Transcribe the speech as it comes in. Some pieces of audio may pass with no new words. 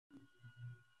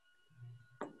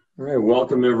All right,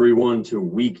 welcome everyone to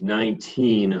week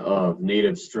 19 of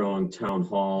Native Strong Town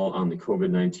Hall on the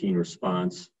COVID-19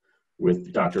 response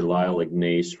with Dr. Lyle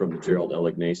Ignace from the Gerald L.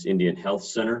 Ignace Indian Health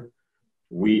Center.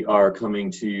 We are coming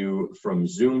to you from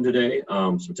Zoom today,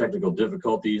 some technical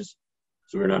difficulties,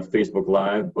 so we're not Facebook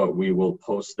Live, but we will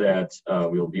post that,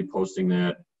 we'll be posting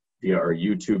that via our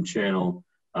YouTube channel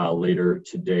later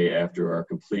today after our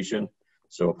completion.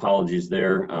 So apologies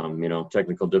there,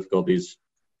 technical difficulties.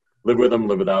 Live with them,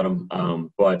 live without them.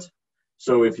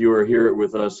 So if you are here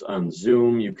with us on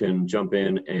Zoom, you can jump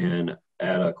in and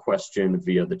add a question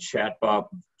via the chat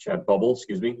bubble,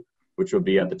 which will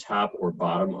be at the top or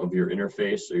bottom of your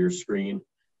interface or your screen.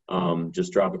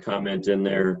 Just drop a comment in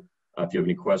there if you have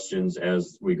any questions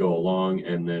as we go along,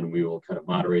 and then we will kind of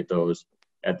moderate those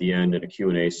at the end in a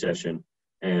Q&A session.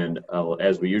 And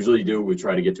as we usually do, we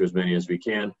try to get to as many as we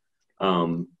can.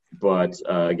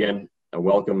 Again,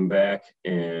 welcome back,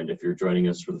 and if you're joining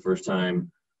us for the first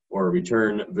time or a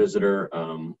return visitor,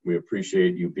 we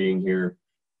appreciate you being here.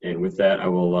 And with that, I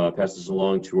will pass this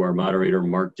along to our moderator,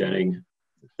 Mark Denning.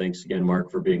 Thanks again, Mark,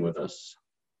 for being with us.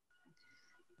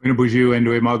 Hello,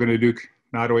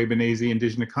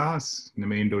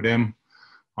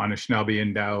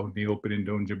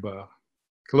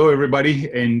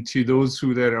 everybody, and to those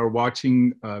that are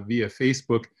watching via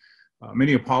Facebook,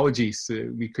 many apologies.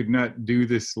 We could not do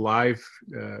this live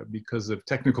because of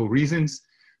technical reasons,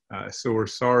 so we're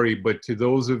sorry. But to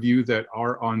those of you that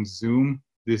are on Zoom,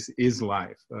 this is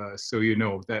live. So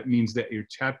that means that your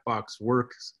chat box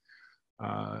works.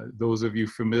 Those of you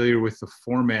familiar with the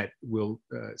format will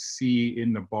see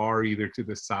in the bar either to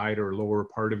the side or lower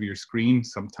part of your screen,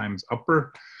 sometimes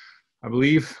upper, I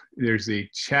believe, there's a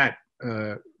chat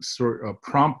sort of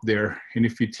prompt there, and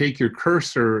if you take your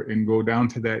cursor and go down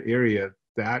to that area,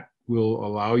 that will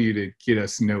allow you to get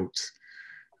us notes.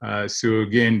 So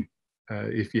again,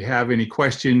 if you have any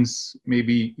questions,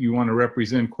 maybe you want to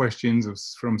represent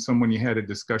questions from someone you had a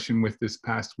discussion with this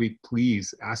past week,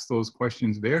 please ask those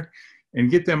questions there and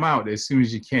get them out as soon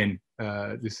as you can.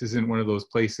 This isn't one of those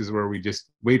places where we just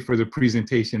wait for the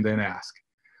presentation then ask.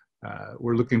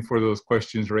 We're looking for those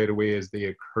questions right away as they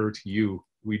occur to you.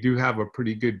 We do have a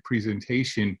pretty good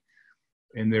presentation,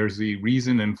 and there's the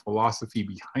reason and philosophy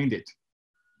behind it.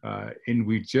 And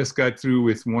we just got through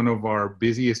with one of our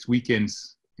busiest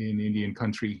weekends in Indian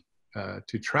country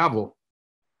to travel,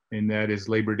 and that is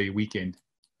Labor Day weekend.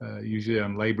 Usually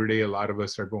on Labor Day, a lot of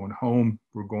us are going home.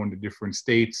 We're going to different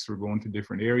states, we're going to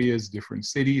different areas, different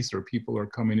cities, or people are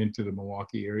coming into the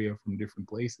Milwaukee area from different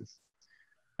places.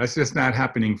 That's just not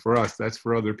happening for us. That's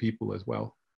for other people as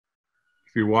well.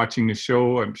 If you're watching the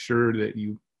show, I'm sure that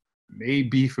you may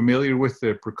be familiar with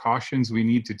the precautions we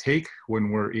need to take when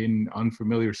we're in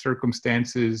unfamiliar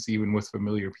circumstances, even with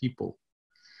familiar people.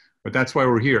 But that's why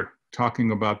we're here,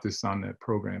 talking about this on that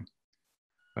program.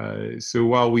 So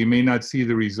while we may not see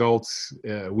the results,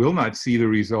 will not see the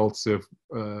results of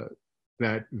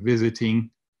that visiting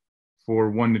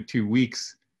for 1 to 2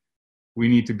 weeks, we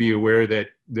need to be aware that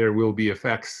there will be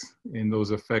effects, and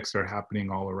those effects are happening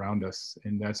all around us,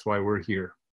 and that's why we're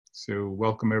here. So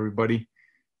welcome everybody,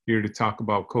 here to talk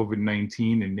about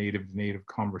COVID-19 and native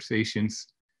conversations,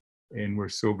 and we're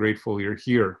so grateful you're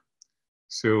here.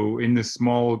 So in this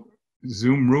small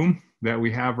Zoom room that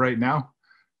we have right now,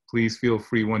 please feel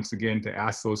free once again to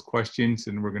ask those questions,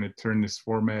 and we're going to turn this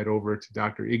format over to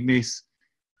Dr. Ignace,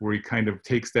 where he kind of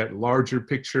takes that larger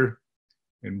picture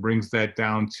and brings that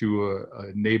down to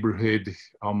a neighborhood,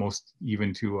 almost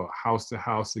even to a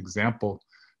house-to-house example,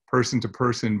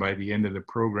 person-to-person by the end of the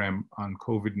program on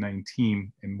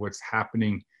COVID-19 and what's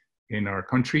happening in our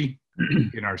country,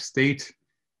 in our state,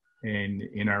 and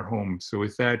in our home. So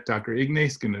with that, Dr.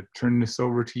 Ignace, going to turn this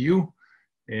over to you.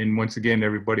 And once again,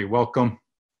 everybody, welcome.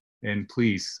 And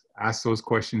please ask those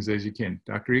questions as you can.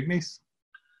 Dr. Ignace?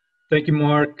 Thank you,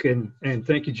 Mark, and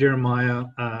thank you, Jeremiah.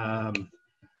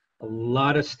 A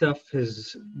lot of stuff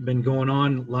has been going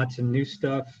on, lots of new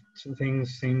stuff. Some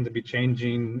things seem to be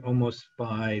changing almost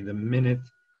by the minute.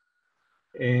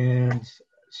 And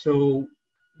so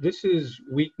this is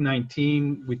week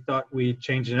 19. We thought we'd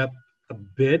change it up a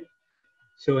bit.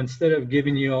 So instead of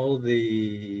giving you all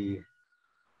the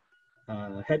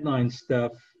headline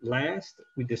stuff last,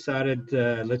 we decided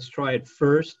let's try it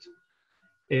first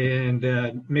and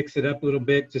mix it up a little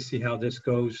bit to see how this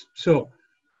goes. So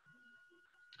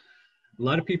a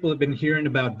lot of people have been hearing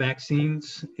about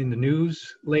vaccines in the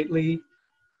news lately.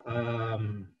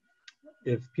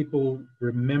 If people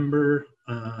remember,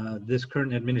 this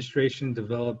current administration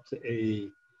developed a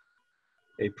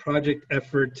project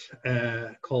effort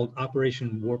called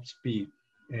Operation Warp Speed.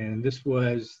 And this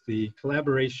was the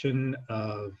collaboration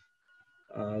of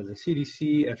the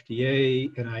CDC, FDA,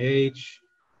 NIH,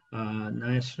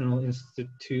 National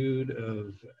Institute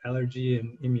of Allergy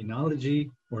and Immunology,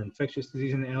 or Infectious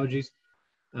Disease and Allergies.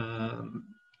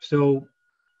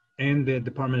 And the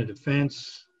Department of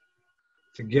Defense,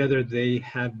 together they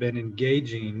have been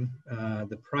engaging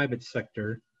the private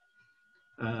sector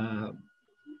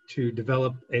to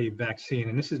develop a vaccine.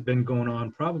 And this has been going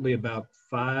on probably about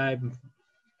 5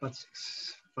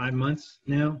 months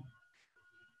now.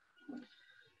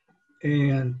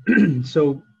 And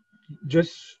so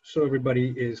just so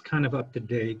everybody is kind of up to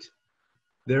date,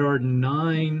 there are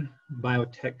 9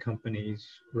 biotech companies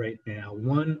right now.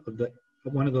 One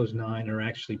of those 9 are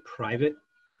actually private.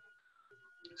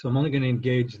 So I'm only going to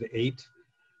engage the 8.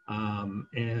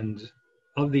 And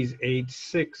of these 8,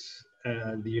 6,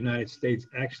 the United States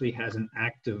actually has an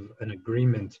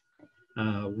agreement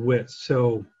with.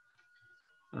 So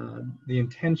the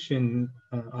intention,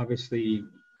 obviously,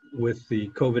 with the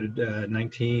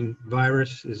COVID-19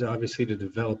 virus is obviously to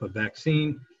develop a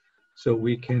vaccine so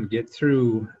we can get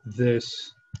through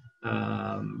this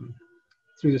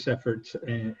effort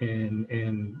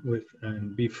and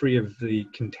be free of the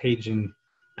contagion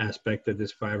aspect of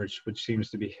this virus, which seems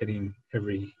to be hitting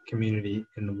every community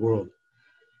in the world.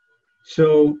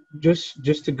 So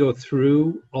just to go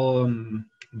through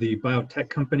the biotech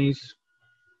companies.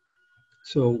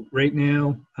 So right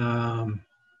now,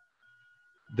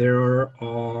 there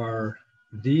are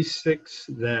these 6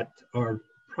 that are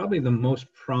probably the most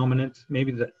prominent.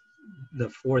 Maybe the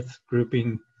 4th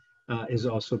grouping is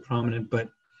also prominent, but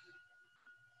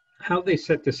how they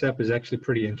set this up is actually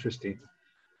pretty interesting.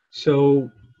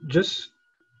 So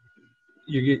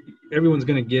everyone's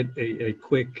going to get a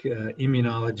quick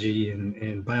immunology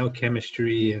and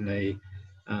biochemistry and a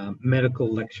medical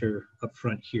lecture up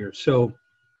front here. So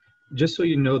just so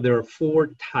you know, there are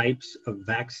 4 types of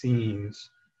vaccines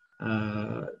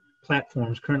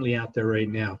platforms currently out there right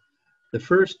now. The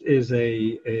first is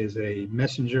a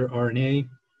messenger RNA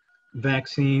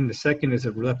vaccine. The second is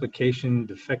a replication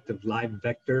defective live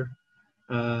vector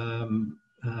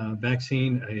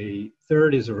vaccine. A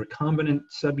third is a recombinant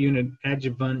subunit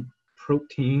adjuvant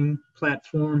protein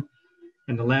platform.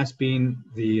 And the last being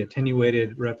the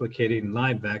attenuated replicating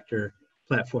live vector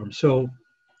platform. So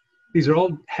these are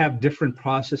all have different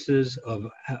processes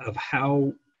of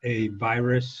how a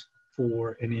virus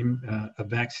for a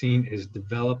vaccine is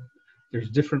developed. There's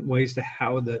different ways to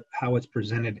how it's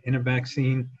presented in a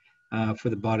vaccine for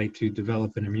the body to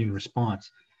develop an immune response.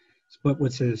 But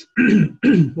what's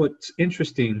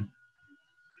interesting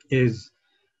is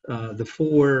the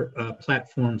 4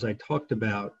 platforms I talked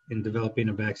about in developing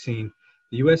a vaccine.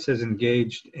 The U.S. has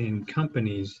engaged in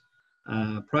companies,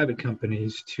 private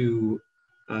companies, to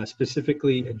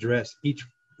specifically address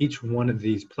each one of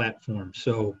these platforms.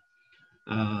 So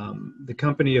the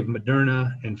company of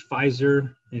Moderna and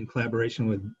Pfizer, in collaboration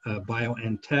with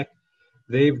BioNTech,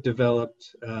 they've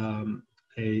developed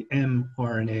a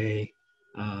mRNA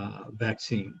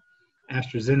vaccine.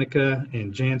 AstraZeneca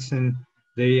and Janssen,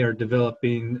 they are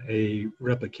developing a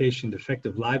replication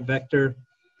defective live vector.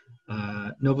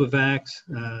 Novavax,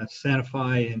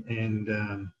 Sanofi, and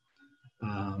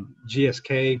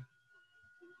GSK,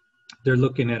 they're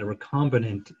looking at a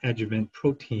recombinant adjuvant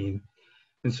protein.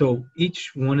 And so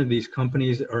each one of these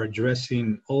companies are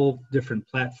addressing all different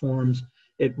platforms.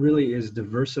 It really is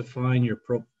diversifying your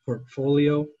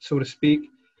portfolio, so to speak,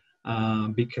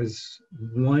 because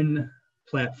one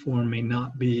platform may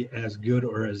not be as good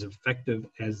or as effective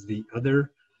as the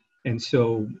other. And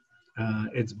so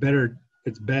it's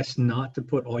best not to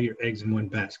put all your eggs in one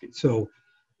basket. So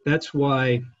that's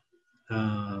why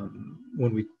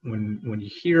when you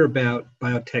hear about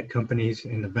biotech companies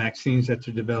and the vaccines that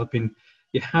they're developing,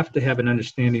 you have to have an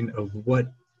understanding of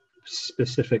what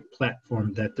specific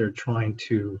platform that they're trying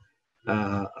to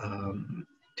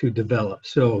develop.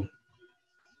 So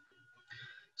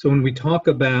when we talk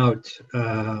about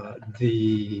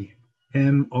the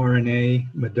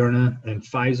mRNA, Moderna, and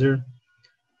Pfizer,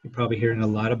 you're probably hearing a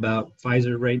lot about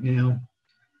Pfizer right now.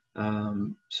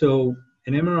 So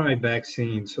an mRNA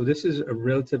vaccine, so this is a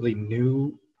relatively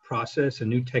new process, a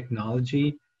new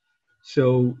technology.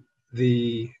 So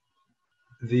the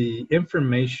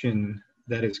information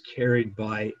that is carried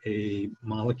by a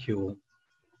molecule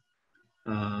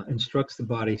instructs the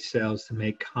body cells to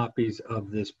make copies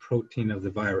of this protein of the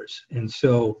virus. And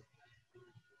so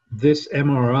this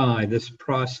mRNA, this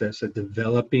process of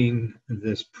developing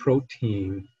this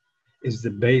protein, is the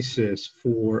basis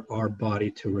for our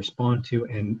body to respond to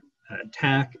and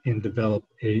attack and develop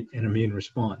an immune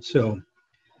response. So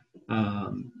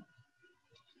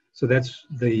so that's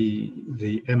the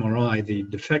mRNA. The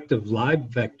defective live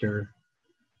vector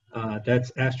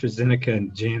That's AstraZeneca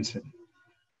and Janssen.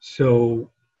 So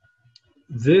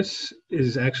this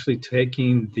is actually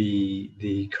taking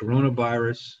the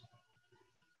coronavirus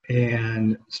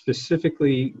and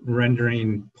specifically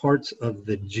rendering parts of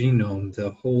the genome,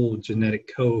 the whole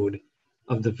genetic code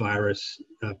of the virus,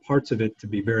 parts of it to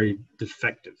be very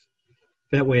defective.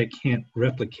 That way it can't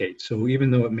replicate. So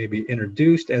even though it may be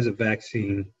introduced as a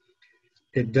vaccine,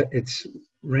 it's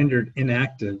rendered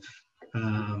inactive,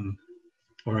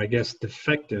 or I guess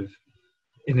defective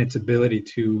in its ability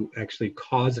to actually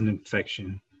cause an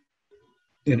infection.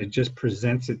 And it just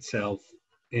presents itself,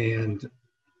 and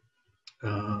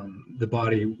the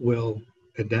body will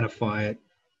identify it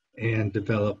and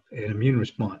develop an immune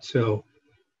response. So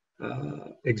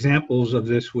examples of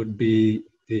this would be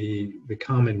the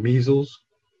common measles,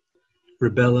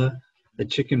 rubella, the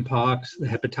chicken pox, the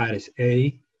hepatitis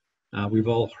A. We've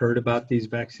all heard about these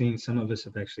vaccines. Some of us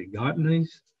have actually gotten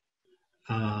these.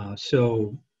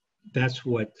 So that's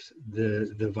what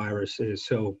the virus is.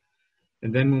 So,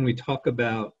 and then when we talk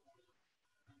about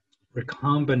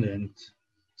recombinant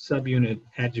subunit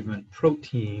adjuvant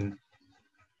protein,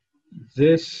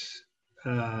 this,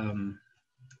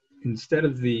 instead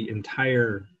of the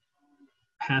entire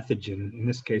pathogen, in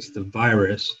this case the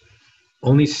virus,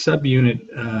 only subunit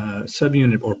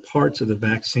or parts of the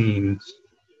vaccines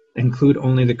include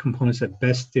only the components that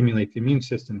best stimulate the immune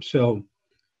system. So,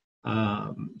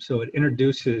 so it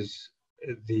introduces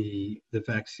the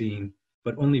vaccine,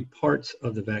 but only parts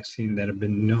of the vaccine that have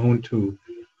been known to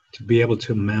be able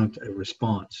to mount a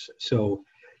response. So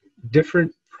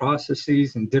different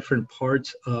processes and different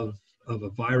parts of a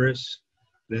virus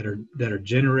that are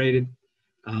generated.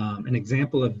 An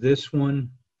example of this one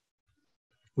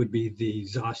would be the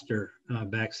Zoster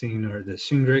vaccine, or the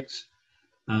Shingrix,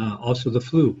 also the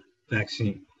flu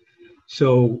vaccine.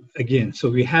 So again, so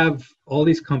we have all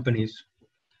these companies,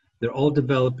 they're all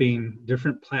developing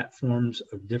different platforms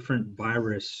of different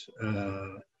virus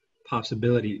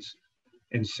possibilities.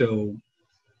 And so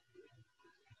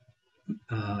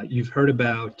you've heard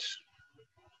about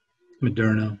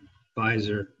Moderna,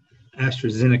 Pfizer,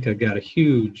 AstraZeneca got a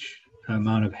huge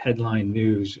amount of headline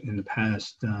news in the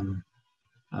past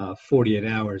 48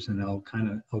 hours, and I'll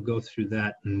go through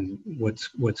that and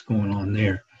what's going on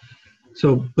there.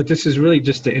 So, but this is really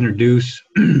just to introduce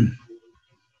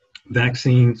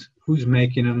vaccines, who's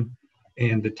making them,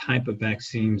 and the type of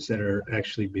vaccines that are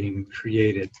actually being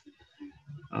created.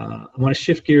 I want to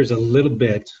shift gears a little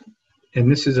bit,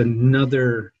 and this is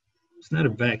another, it's not a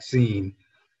vaccine,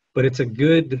 but it's a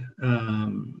good,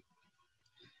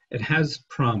 it has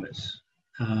promise,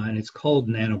 and it's called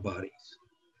nanobodies.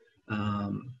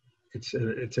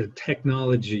 It's a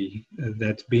technology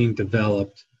that's being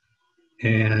developed,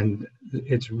 and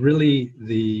it's really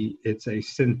it's a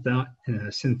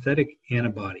synthetic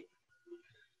antibody.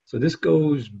 So this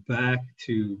goes back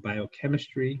to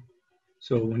biochemistry.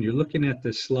 So when you're looking at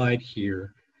this slide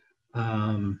here,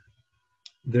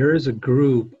 there is a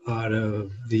group out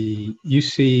of the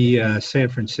UC San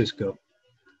Francisco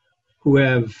who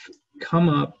have come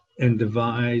up and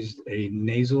devised a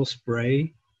nasal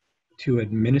spray to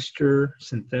administer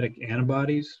synthetic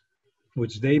antibodies,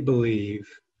 which they believe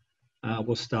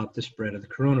will stop the spread of the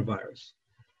coronavirus.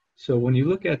 So when you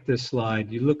look at this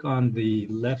slide, you look on the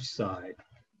left side,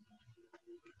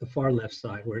 the far left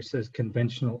side, where it says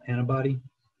conventional antibody.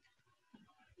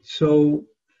 So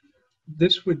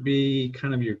this would be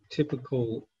kind of your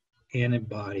typical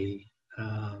antibody.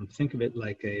 Think of it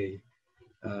like a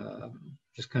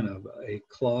just kind of a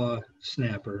claw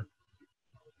snapper,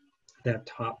 that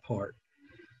top part.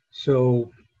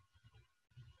 So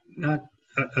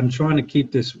I'm trying to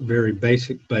keep this very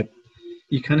basic, but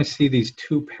you kind of see these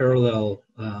two parallels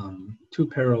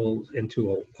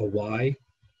into a Y.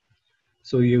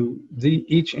 So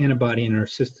each antibody in our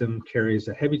system carries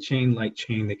a heavy chain, light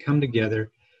chain. They come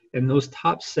together, and those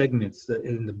top segments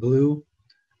in the blue,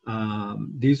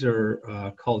 these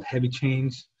are called heavy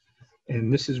chains,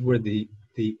 and this is where the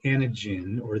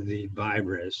antigen, or the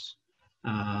virus,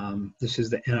 this is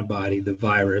the antibody, the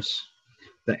virus.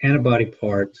 The antibody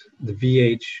part, the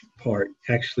VH part,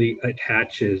 actually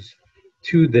attaches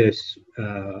to this,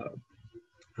 to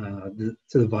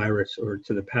the virus or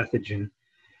to the pathogen,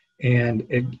 and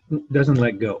it doesn't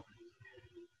let go.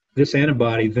 This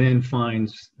antibody then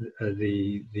finds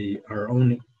within our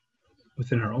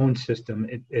own system,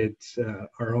 it's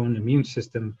our own immune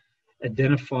system,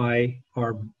 identify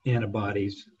our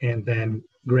antibodies and then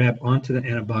grab onto the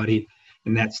antibody,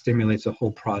 and that stimulates a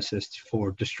whole process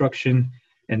for destruction,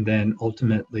 and then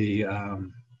ultimately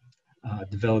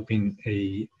developing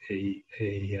a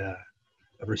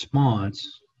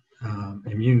response,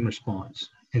 immune response.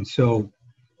 And so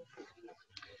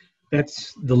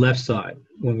that's the left side.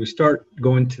 When we start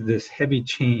going to this heavy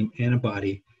chain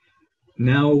antibody,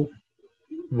 now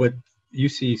what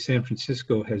UC San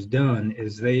Francisco has done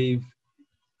is they've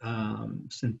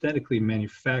synthetically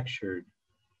manufactured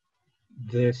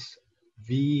this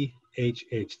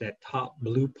VHH, that top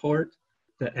blue part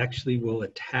that actually will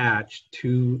attach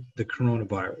to the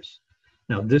coronavirus.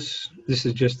 Now this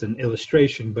is just an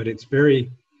illustration, but it's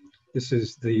this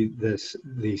is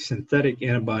the synthetic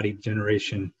antibody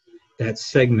generation. That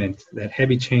segment, that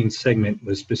heavy chain segment,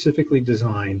 was specifically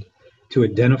designed to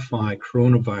identify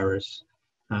coronavirus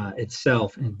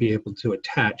itself and be able to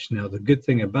attach. Now, the good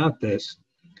thing about this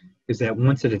is that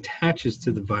once it attaches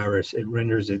to the virus, it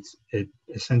renders it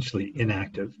essentially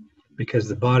inactive, because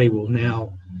the body will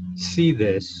now see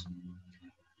this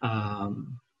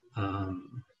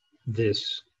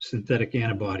this synthetic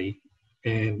antibody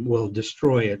and will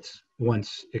destroy it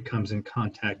once it comes in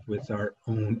contact with our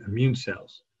own immune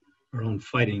cells, our own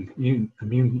fighting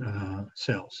immune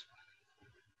cells.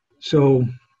 So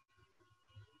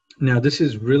now this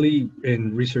is really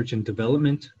in research and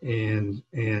development, and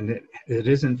it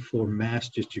isn't for mass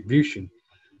distribution,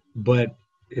 but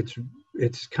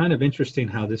it's kind of interesting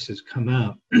how this has come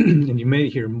out, and you may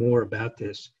hear more about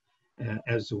this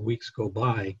as the weeks go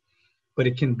by. But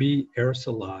it can be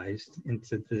aerosolized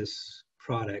into this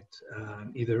product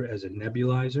either as a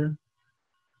nebulizer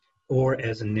or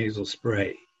as a nasal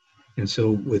spray. And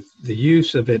so with the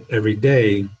use of it every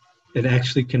day, it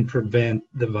actually can prevent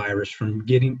the virus from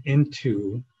getting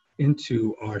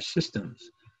into our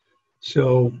systems.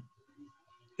 So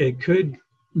it could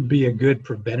be a good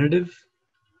preventative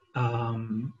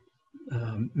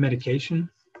medication.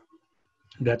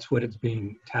 That's what it's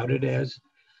being touted as.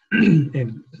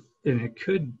 And it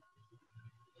could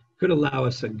allow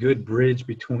us a good bridge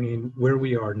between where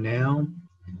we are now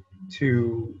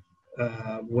to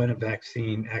when a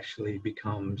vaccine actually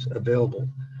becomes available.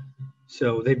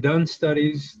 So they've done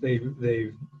studies,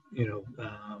 they've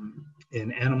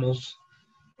in animals,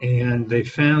 and they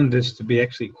found this to be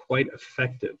actually quite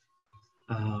effective,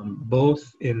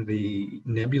 both in the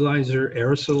nebulizer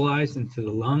aerosolized into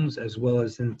the lungs as well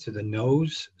as into the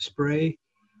nose spray.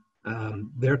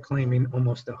 They're claiming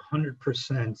almost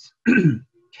 100%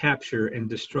 capture and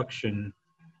destruction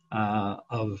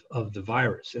of the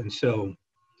virus. And so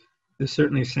this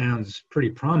certainly sounds pretty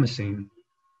promising,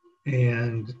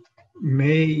 and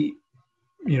may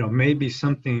be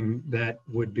something that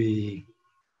would be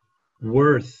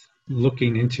worth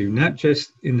looking into, not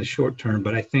just in the short term,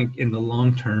 but I think in the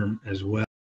long term as well.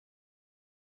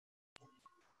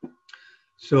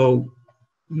 So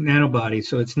nanobody,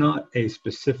 so it's not a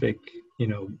specific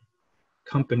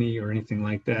company or anything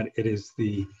like that. It is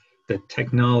the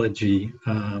technology,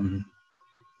 and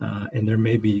there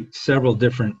may be several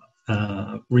different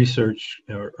research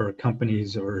or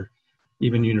companies or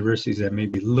even universities that may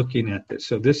be looking at this.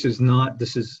 So this has not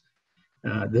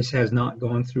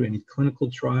gone through any clinical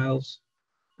trials.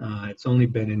 It's only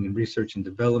been in research and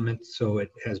development, so it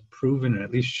has proven or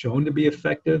at least shown to be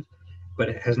effective, but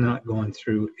it has not gone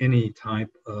through any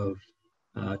type of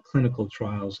clinical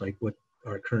trials like what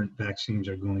our current vaccines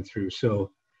are going through. So,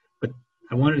 but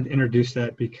I wanted to introduce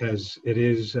that because it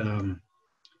is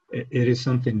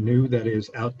something new that is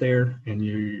out there, and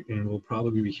we'll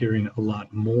probably be hearing a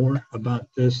lot more about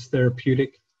this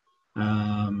therapeutic.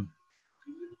 The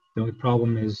only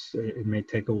problem is it may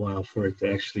take a while for it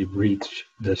to actually reach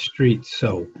the streets.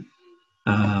 So,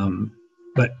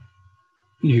 but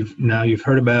you've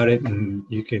heard about it, and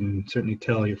you can certainly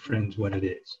tell your friends what it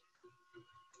is.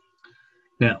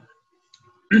 Now,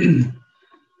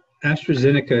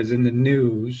 AstraZeneca is in the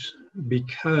news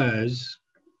because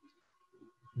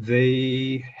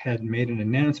they had made an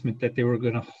announcement that they were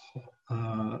going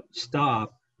to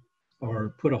stop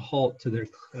or put a halt to their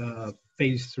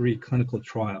phase 3 clinical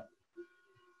trial.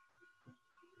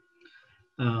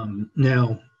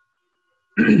 Now,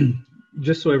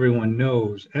 just so everyone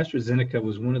knows, AstraZeneca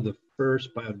was one of the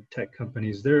first biotech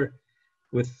companies. They're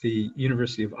with the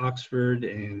University of Oxford,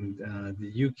 and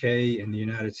the UK and the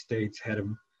United States had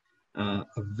a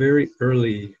very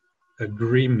early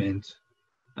agreement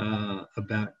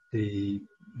about the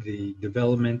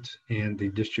development and the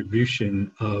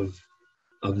distribution of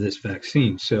this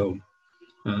vaccine. So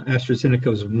AstraZeneca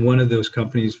was one of those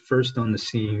companies first on the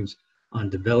scenes on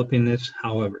developing this.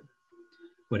 However,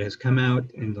 what has come out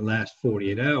in the last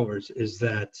 48 hours is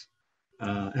that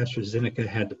AstraZeneca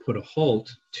had to put a halt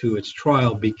to its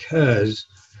trial because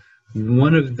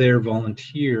one of their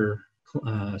volunteer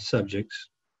subjects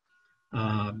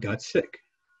got sick,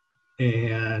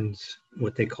 and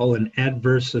what they call an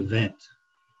adverse event.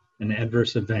 an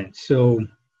adverse event. So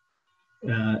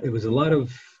it was a lot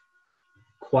of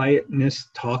quietness,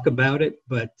 talk about it,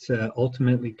 but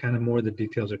ultimately kind of more of the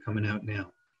details are coming out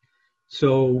now.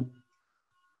 So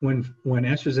when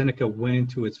AstraZeneca went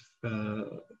into its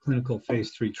clinical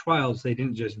phase 3 trials, they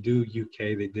didn't just do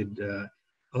UK, they did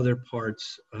other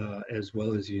parts as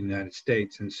well as the United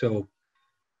States. And so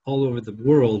all over the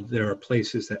world, there are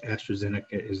places that AstraZeneca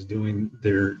is doing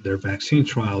their vaccine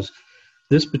trials.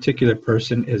 This particular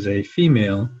person is a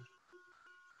female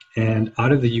and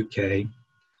out of the UK,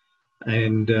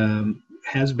 and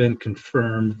has been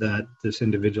confirmed that this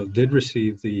individual did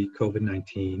receive the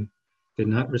COVID-19, did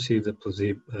not receive the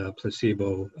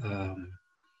placebo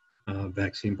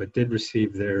vaccine, but did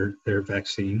receive their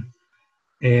vaccine.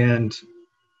 And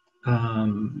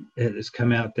it has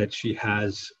come out that she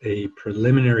has a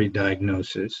preliminary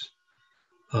diagnosis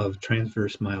of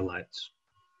transverse myelitis,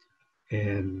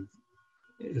 and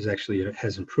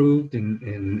has improved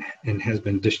and has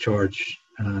been discharged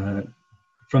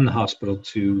from the hospital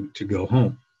to go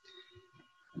home.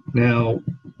 Now,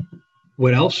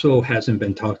 what also hasn't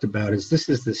been talked about is this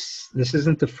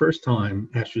isn't the first time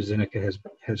AstraZeneca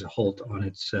has a halt on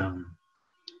its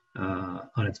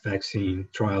vaccine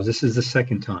trials. This is the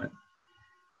second time.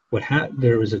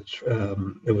 There was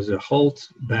a halt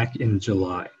back in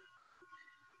July,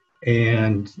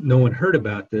 and no one heard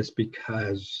about this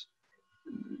because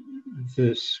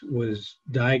this was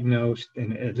diagnosed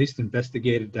and at least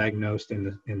investigated, diagnosed,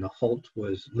 and the halt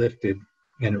was lifted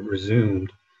and it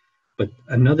resumed. But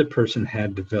another person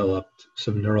had developed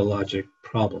some neurologic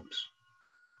problems.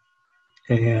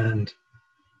 And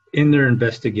in their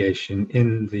investigation,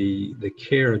 in the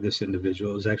care of this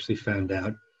individual, it was actually found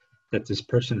out that this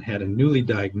person had a newly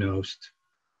diagnosed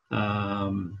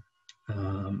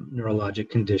neurologic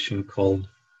condition called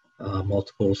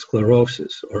multiple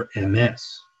sclerosis, or MS.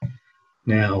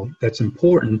 Now, that's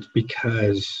important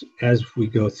because as we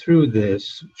go through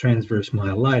this transverse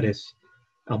myelitis,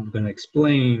 I'm going to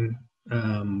explain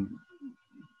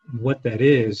what that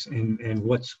is and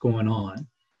what's going on.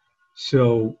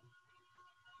 So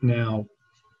now,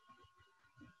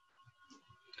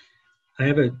 I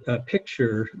have a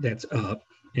picture that's up,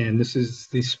 and this is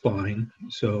the spine.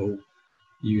 So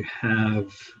you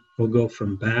have, we'll go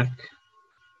from back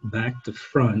to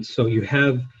front. So you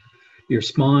have your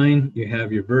spine, you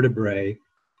have your vertebrae,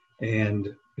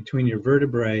 and between your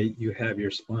vertebrae, you have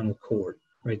your spinal cord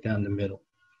right down the middle.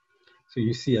 So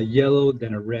you see a yellow,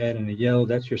 then a red, and a yellow.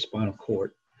 That's your spinal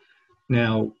cord.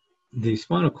 Now, the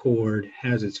spinal cord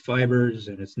has its fibers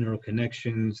and its neural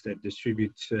connections that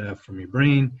distribute from your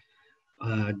brain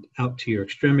out to your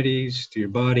extremities, to your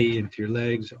body, and to your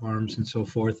legs, arms, and so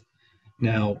forth.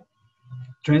 Now,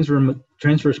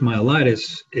 transverse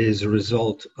myelitis is a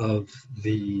result of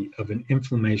an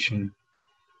inflammation,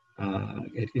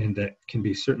 and that can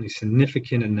be certainly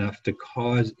significant enough to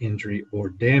cause injury or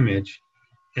damage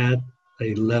at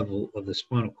a level of the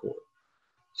spinal cord.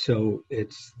 So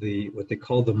it's what they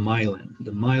call the myelin.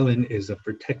 The myelin is a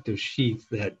protective sheath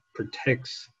that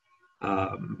protects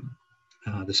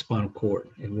the spinal cord,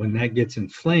 and when that gets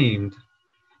inflamed,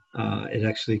 it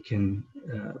actually can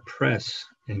press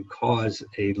and cause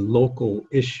a local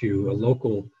issue, a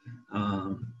local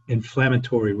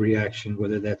inflammatory reaction,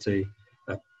 whether that's a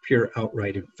pure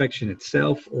outright infection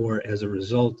itself or as a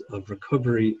result of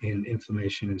recovery in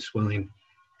inflammation and swelling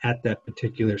at that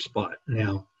particular spot.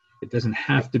 Now, it doesn't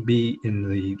have to be in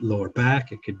the lower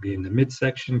back. It could be in the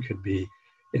midsection, could be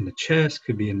in the chest,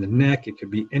 could be in the neck. It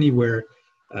could be anywhere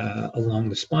along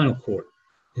the spinal cord.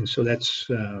 And so that's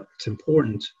it's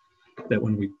important that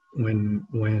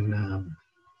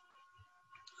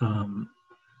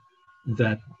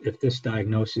that if this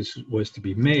diagnosis was to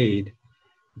be made,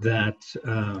 that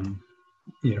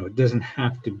it doesn't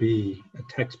have to be a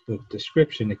textbook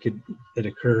description. It could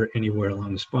occur anywhere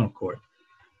along the spinal cord.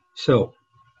 So,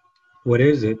 what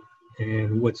is it,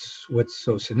 and what's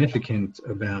so significant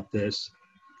about this?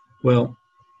 Well,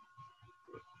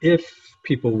 if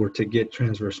people were to get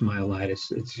transverse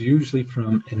myelitis, it's usually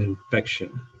from an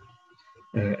infection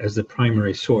as the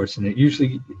primary source, and it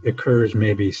usually occurs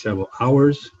maybe several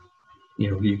hours.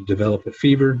 You develop a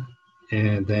fever,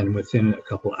 and then within a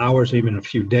couple hours, even a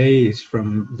few days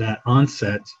from that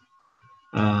onset,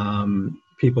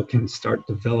 people can start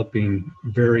developing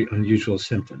very unusual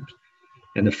symptoms.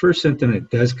 And the first symptom that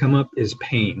does come up is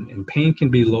pain, and pain can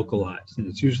be localized, and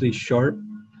it's usually sharp,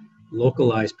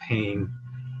 localized pain.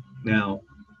 Now,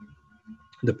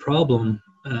 the problem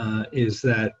is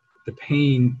that the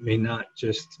pain may not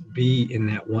just be in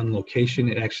that one location.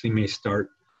 It actually may start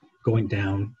going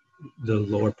down the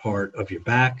lower part of your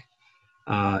back.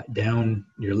 down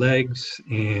your legs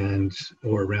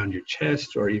or around your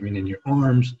chest or even in your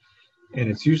arms. And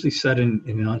it's usually sudden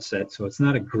in onset. So it's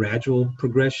not a gradual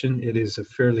progression. It is a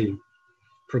fairly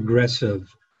progressive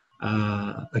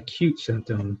acute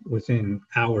symptom within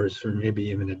hours or maybe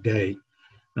even a day.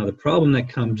 Now, the problem that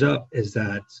comes up is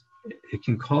that it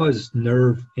can cause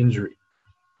nerve injury.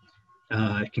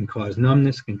 It can cause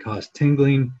numbness, can cause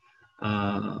tingling,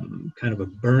 kind of a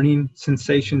burning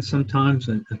sensation sometimes,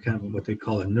 and kind of what they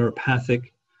call a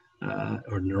neuropathic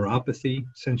or neuropathy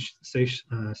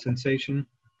sensation.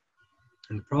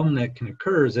 And the problem that can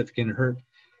occur is if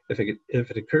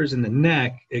it occurs in the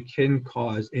neck, it can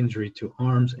cause injury to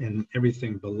arms and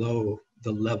everything below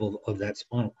the level of that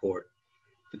spinal cord.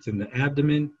 If it's in the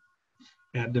abdomen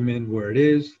where it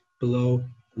is, below,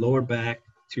 lower back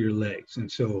to your legs.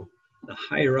 And so the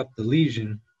higher up the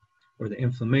lesion or the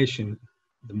inflammation,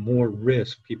 the more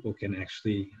risk people can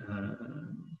actually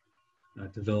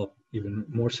develop even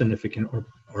more significant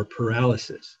or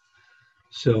paralysis.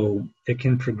 So it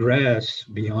can progress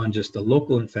beyond just a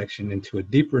local infection into a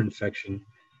deeper infection.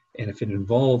 And if it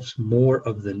involves more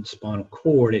of the spinal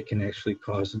cord, it can actually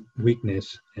cause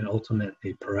weakness and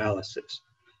ultimately paralysis.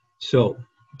 So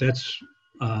that's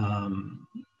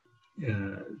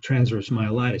transverse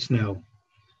myelitis. Now,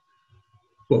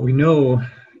 what we know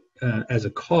as a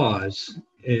cause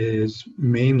is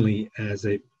mainly as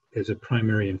a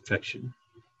primary infection.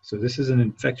 So this is an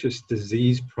infectious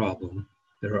disease problem.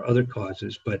 There are other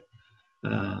causes, but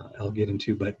I'll get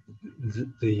into. But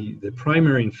the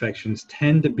primary infections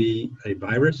tend to be a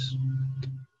virus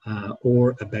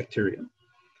or a bacterium.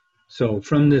 So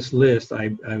from this list,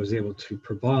 I was able to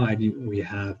provide. We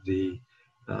have the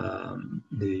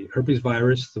herpes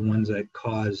virus, the ones that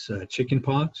cause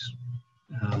chickenpox,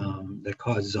 that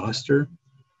cause zoster,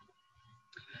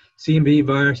 CMV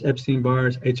virus, Epstein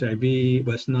virus, HIV,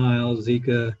 West Nile,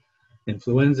 Zika,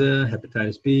 influenza,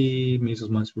 hepatitis B, measles,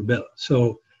 mumps, rubella.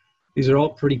 So these are all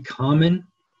pretty common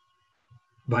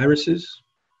viruses.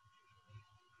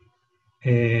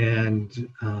 And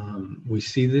we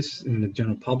see this in the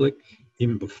general public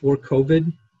even before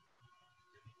COVID.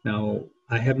 Now,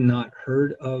 I have not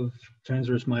heard of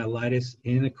transverse myelitis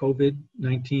in a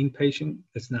COVID-19 patient.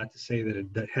 That's not to say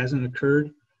that that hasn't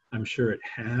occurred. I'm sure it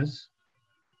has.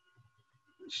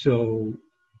 So,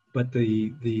 but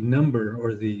the number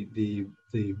or the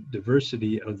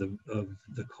diversity of the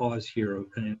cause here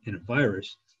in a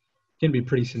virus can be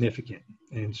pretty significant.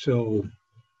 And so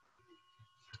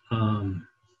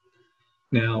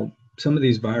now some of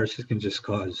these viruses can just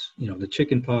cause, the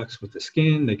chicken pox with the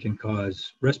skin. They can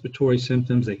cause respiratory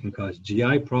symptoms. They can cause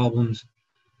GI problems.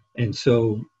 And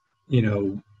so, we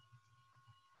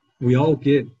all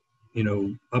get,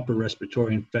 upper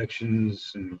respiratory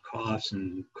infections and coughs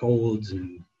and colds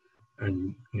and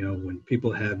when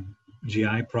people have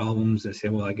GI problems, they say,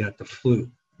 well, I got the flu.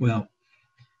 Well,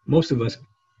 most of us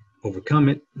overcome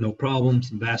it, no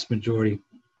problems. The vast majority,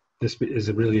 this is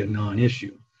really a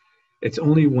non-issue. It's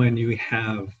only when you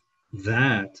have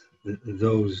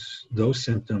those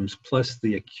symptoms plus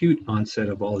the acute onset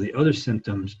of all the other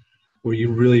symptoms where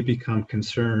you really become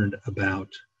concerned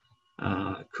about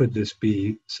could this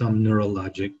be some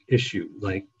neurologic issue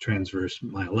like transverse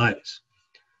myelitis.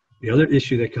 The other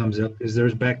issue that comes up is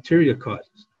there's bacteria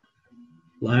causes.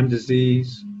 Lyme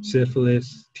disease,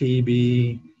 syphilis,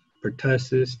 TB,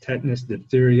 pertussis, tetanus,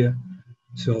 diphtheria.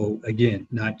 So again,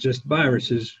 not just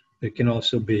viruses, it can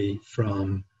also be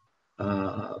from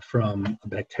a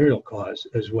bacterial cause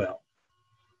as well.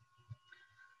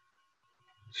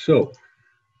 So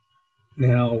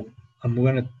now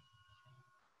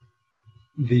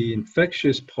the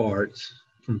infectious parts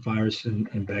from virus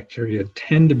and bacteria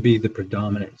tend to be the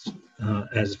predominance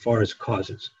as far as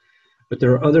causes. But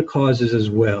there are other causes as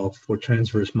well for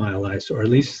transverse myelitis, or at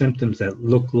least symptoms that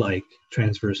look like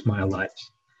transverse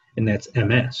myelitis, and that's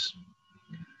MS.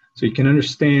 So you can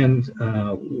understand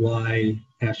why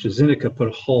AstraZeneca put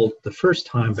a halt the first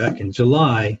time back in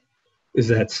July, is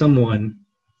that someone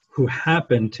who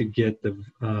happened to get the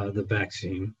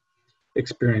vaccine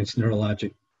experienced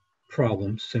neurologic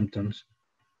problems, symptoms,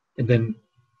 and then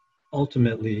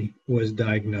ultimately was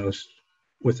diagnosed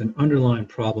with an underlying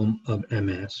problem of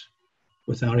MS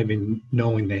without even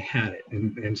knowing they had it.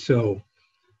 And so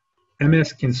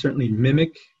MS can certainly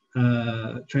mimic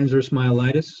transverse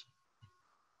myelitis.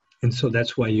 And so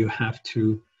that's why you have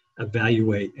to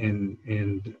evaluate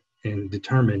and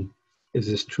determine, is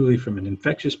this truly from an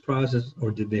infectious process,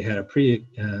 or did they have a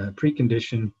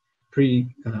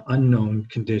unknown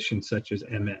condition such as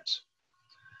MS?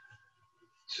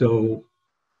 So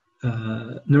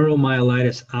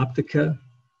neuromyelitis optica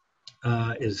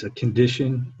is a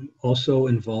condition also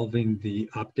involving the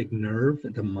optic nerve,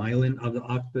 the myelin of the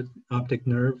optic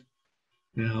nerve.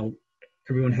 Now,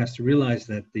 everyone has to realize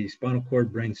that the spinal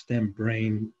cord, brain stem,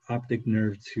 brain, optic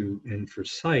nerve and for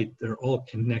sight, they're all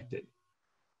connected.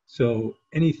 So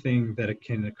anything that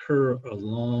can occur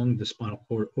along the spinal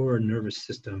cord or a nervous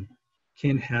system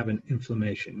can have an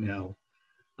inflammation. Now,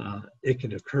 it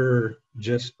could occur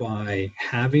just by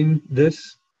having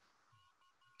this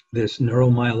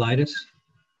neuromyelitis,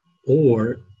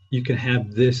 or you can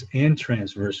have this and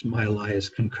transverse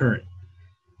myelitis concurrent.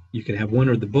 You can have one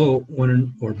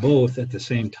or both at the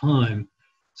same time.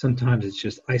 Sometimes it's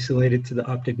just isolated to the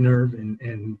optic nerve,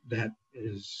 and that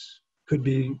could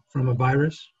be from a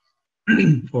virus,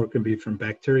 or it could be from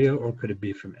bacteria, or could it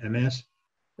be from MS?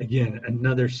 Again,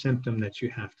 another symptom that you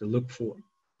have to look for.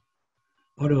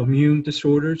 Autoimmune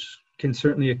disorders can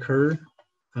certainly occur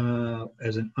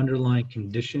as an underlying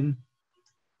condition,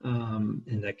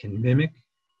 and that can mimic.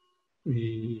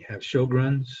 We have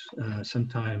Sjogren's,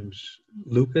 sometimes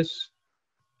lupus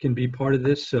can be part of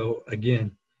this. So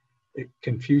again,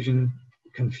 confusing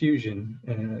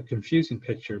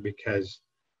picture, because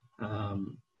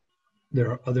there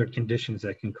are other conditions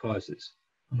that can cause this.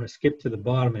 I'm going to skip to the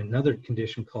bottom, another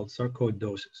condition called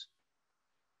sarcoidosis.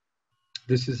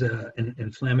 This is an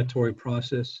inflammatory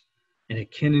process, and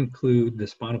it can include the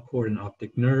spinal cord and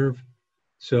optic nerve.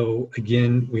 So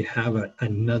again, we have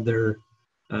another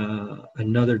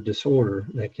disorder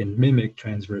that can mimic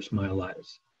transverse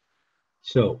myelitis.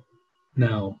 So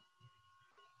now,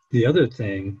 the other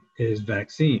thing is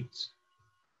vaccines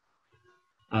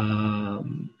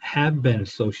have been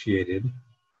associated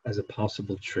as a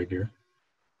possible trigger.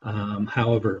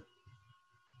 However,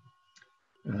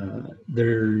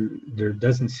 there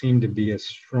doesn't seem to be a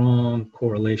strong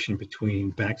correlation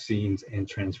between vaccines and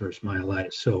transverse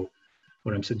myelitis. So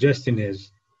what I'm suggesting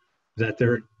is that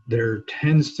there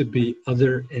tends to be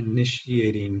other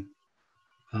initiating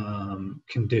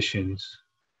conditions,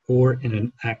 or in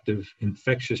an active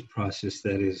infectious process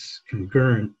that is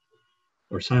concurrent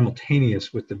or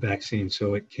simultaneous with the vaccine,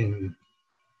 so it can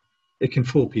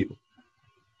fool people.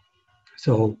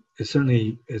 So it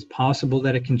certainly is possible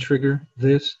that it can trigger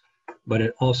this, but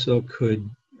it also could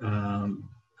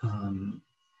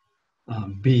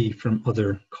be from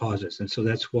other causes. And so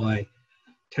that's why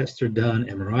tests are done,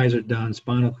 MRIs are done,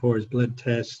 spinal cords, blood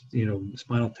tests,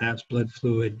 spinal taps, blood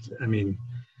fluid,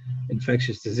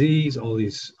 infectious disease, all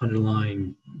these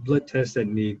underlying blood tests that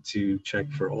need to check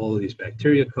for all of these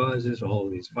bacteria causes, all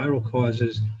of these viral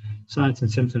causes, signs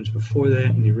and symptoms before that,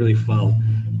 and you really follow.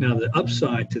 Now, the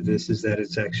upside to this is that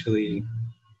it's actually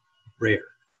rare.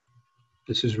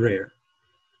 This is rare.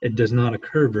 It does not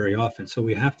occur very often. So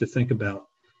we have to think about,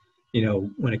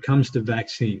 when it comes to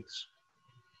vaccines,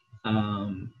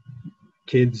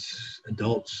 kids,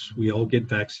 adults, we all get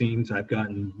vaccines. I've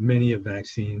gotten many of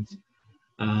vaccines.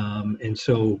 And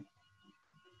so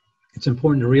it's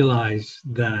important to realize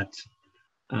that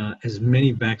as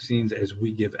many vaccines as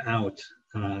we give out,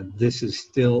 this is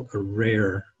still a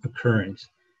rare occurrence,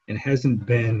 and hasn't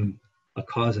been a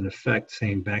cause and effect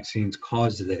saying vaccines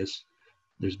caused this.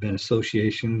 There's been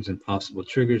associations and possible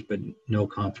triggers, but no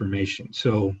confirmation.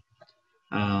 So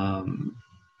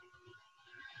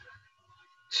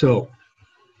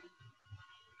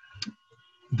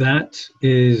that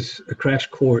is a crash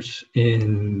course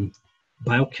in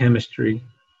biochemistry,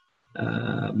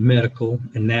 medical,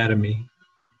 anatomy,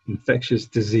 infectious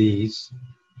disease,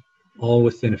 all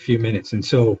within a few minutes. And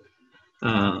so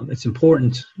it's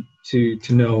important to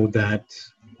know that,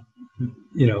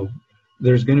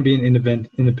 there's going to be an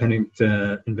independent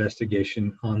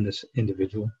investigation on this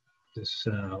individual, this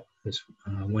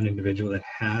one individual that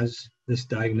has this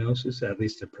diagnosis, at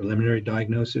least a preliminary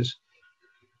diagnosis.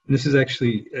 And this is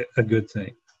actually a good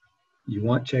thing. You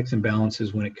want checks and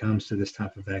balances when it comes to this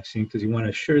type of vaccine, because you want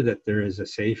to assure that there is a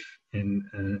safe and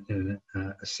a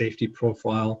safety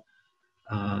profile,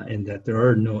 and that there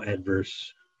are no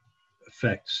adverse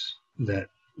effects that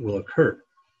will occur.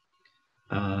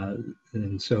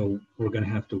 And so we're going to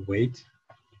have to wait.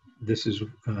 This is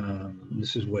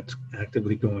what's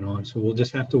actively going on. So we'll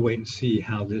just have to wait and see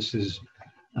how this is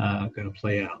going to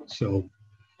play out. So,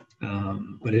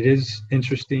 but it is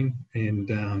interesting,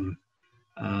 and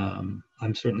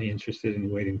I'm certainly interested in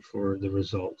waiting for the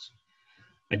results.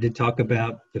 I did talk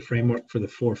about the framework for the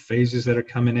 4 phases that are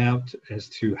coming out as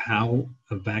to how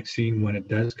a vaccine, when it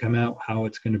does come out, how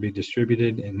it's going to be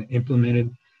distributed and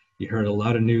implemented. You heard a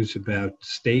lot of news about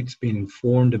states being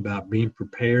informed about being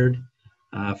prepared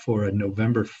for a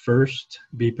November 1st,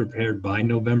 be prepared by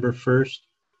November 1st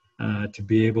to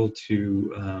be able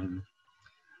to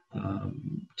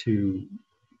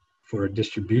for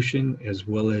distribution, as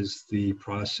well as the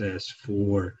process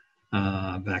for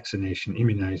vaccination,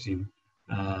 immunizing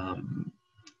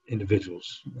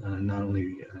individuals, not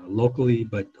only locally,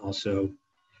 but also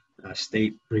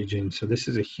state, region. So this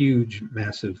is a huge,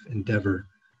 massive endeavor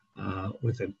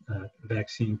with a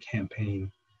vaccine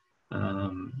campaign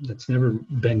that's never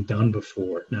been done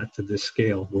before, not to this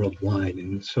scale worldwide.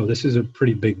 And so this is a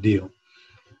pretty big deal.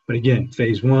 But again,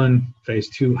 phase 1, phase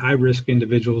 2, high-risk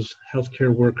individuals,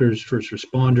 healthcare workers, first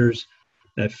responders.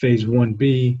 That phase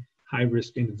 1B,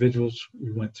 high-risk individuals,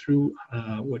 we went through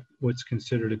what's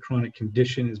considered a chronic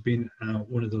condition as being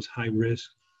one of those high risk.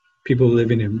 People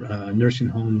living in nursing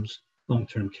homes,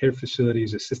 long-term care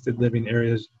facilities, assisted living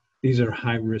areas. These are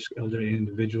high-risk elderly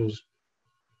individuals.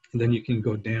 And then you can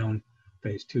go down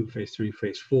phase 2, phase 3,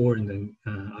 phase 4, and then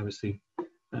obviously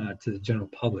to the general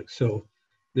public. So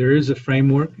there is a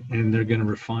framework, and they're going to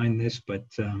refine this, but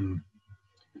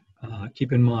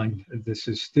keep in mind, this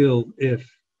is still if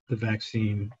the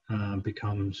vaccine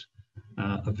becomes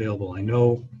available. I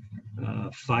know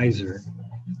Pfizer,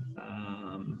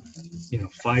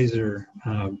 Pfizer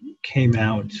came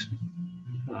out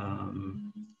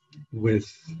with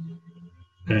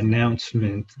an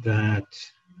announcement that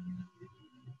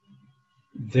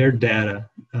their data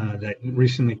that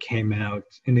recently came out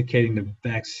indicating their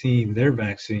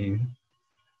vaccine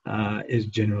is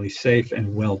generally safe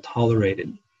and well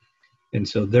tolerated. And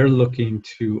so they're looking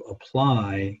to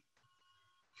apply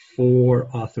for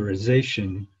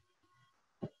authorization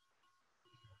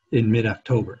in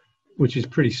mid-October, which is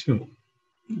pretty soon,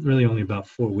 really only about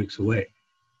 4 weeks away.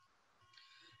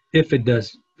 If it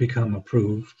does become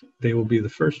approved, they will be the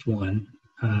first one.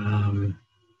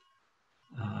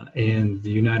 And the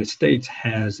United States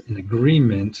has an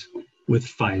agreement with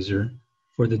Pfizer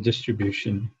for the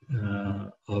distribution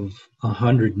of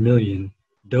 100 million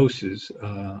doses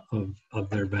of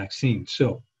their vaccine.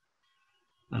 So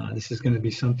this is going to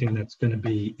be something that's going to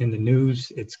be in the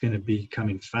news. It's going to be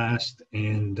coming fast,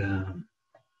 and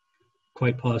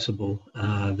quite possible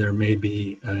there may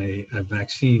be a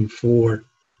vaccine for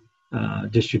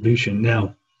distribution.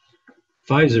 Now,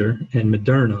 Pfizer and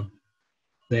Moderna,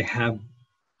 they have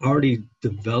already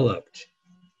developed,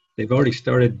 they've already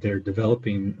started their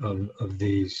developing of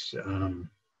these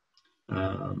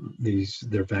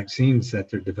their vaccines that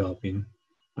they're developing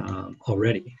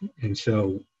already. And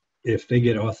so if they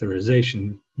get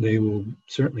authorization, they will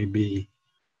certainly be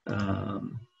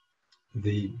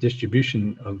the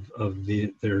distribution of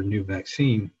their new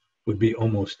vaccine would be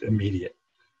almost immediate.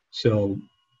 So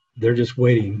they're just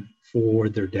waiting for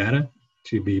their data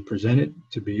to be presented,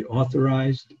 to be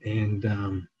authorized, and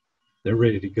they're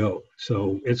ready to go.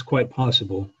 So it's quite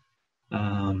possible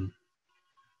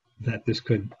that this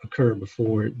could occur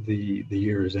before the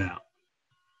year is out.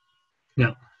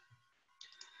 Now,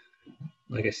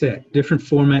 like I said, different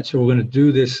formats, so we're going to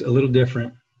do this a little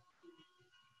different.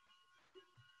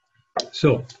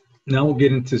 So now we'll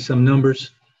get into some numbers,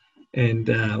 and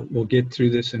we'll get through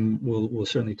this, and we'll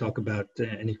certainly talk about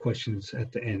any questions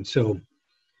at the end. So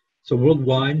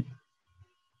worldwide,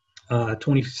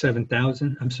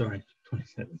 27,000. I'm sorry,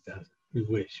 27,000. We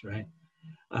wish, right?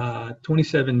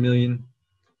 27 million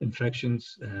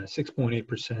infections,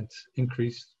 6.8%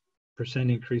 increase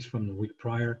from the week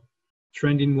prior.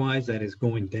 Trending wise, that is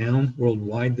going down.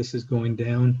 Worldwide, this is going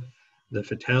down. The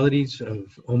fatalities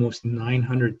of almost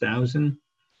 900,000,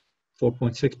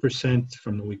 4.6%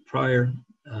 from the week prior.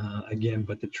 Again,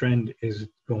 but the trend is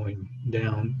going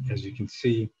down, as you can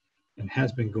see, and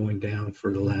has been going down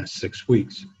for the last 6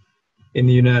 weeks. In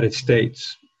the United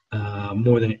States,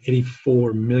 more than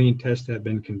 84 million tests have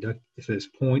been conducted at this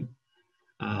point.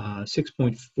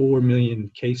 6.4 million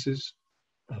cases,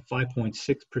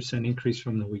 5.6% increase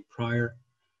from the week prior.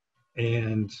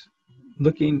 And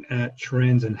looking at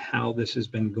trends and how this has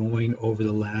been going over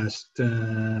the last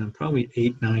probably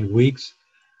 8-9 weeks,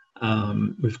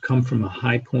 we've come from a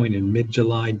high point in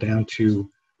mid-July down to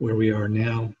where we are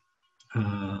now,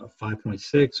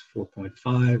 5.6,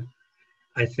 4.5.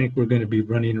 I think we're going to be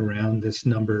running around this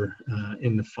number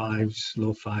in the 5s,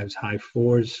 low 5s, high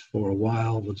 4s for a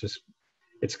while.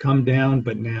 It's come down,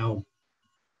 but now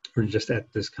we're just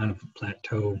at this kind of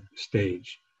plateau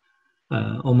stage.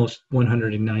 Almost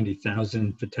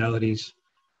 190,000 fatalities,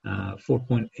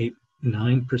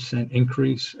 4.89%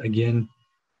 increase. Again,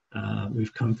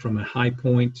 we've come from a high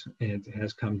point, and it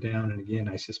has come down. And again,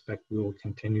 I suspect we will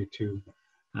continue to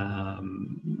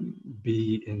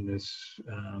be in this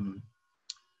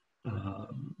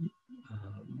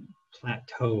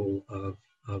plateau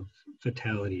of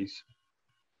fatalities.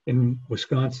 In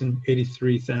Wisconsin,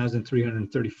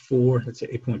 83,334. That's an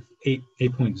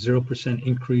 8.0%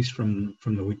 increase from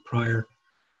the week prior.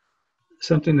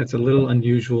 Something that's a little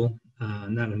unusual,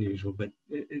 not unusual, but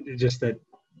just that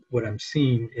what I'm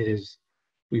seeing is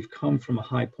we've come from a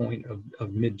high point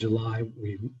of mid-July.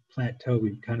 We've plateaued,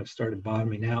 we've kind of started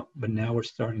bottoming out, but now we're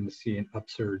starting to see an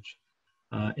upsurge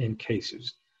in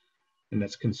cases. And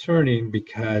that's concerning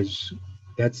because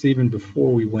that's even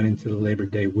before we went into the Labor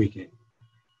Day weekend.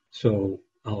 So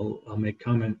I'll make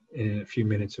comment in a few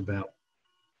minutes about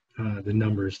the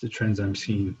numbers, the trends I'm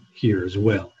seeing here as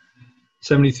well.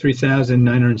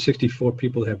 73,964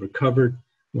 people have recovered,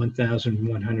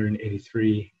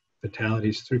 1,183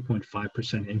 fatalities,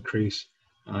 3.5% increase,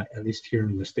 at least here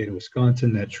in the state of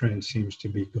Wisconsin. That trend seems to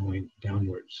be going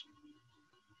downwards.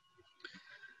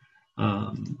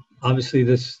 Obviously,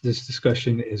 this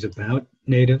discussion is about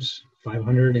natives.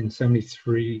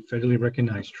 573 federally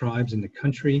recognized tribes in the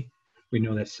country. We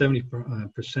know that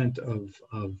 70% of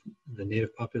the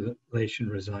native population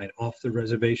reside off the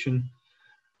reservation.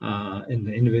 And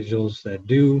the individuals that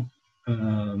do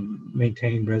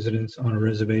maintain residence on a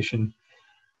reservation,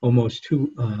 almost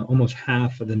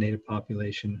half of the native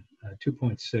population,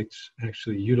 2.6,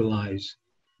 actually utilize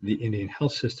the Indian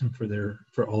health system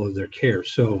for all of their care.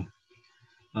 So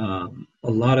a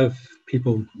lot of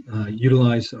people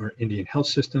utilize our Indian health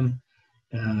system,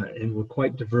 and we're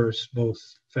quite diverse, both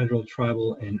federal,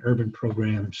 tribal, and urban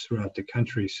programs throughout the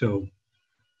country. So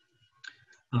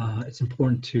it's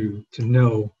important to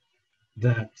know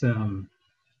that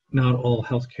not all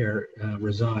healthcare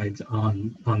resides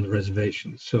on the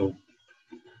reservation. So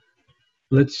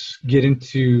let's get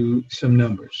into some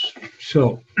numbers.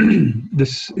 So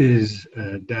this is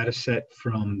a data set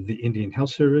from the Indian Health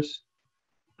Service.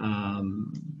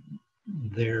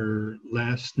 Their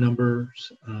last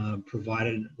numbers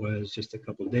provided was just a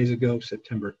couple of days ago,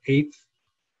 September 8th.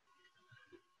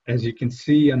 As you can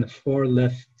see on the far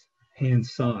left-hand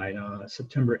side,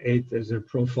 September 8th is their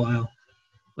profile.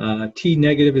 T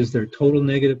negative is their total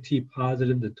negative, T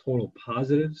positive, the total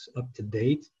positives up to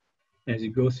date. As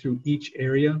you go through each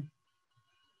area,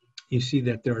 you see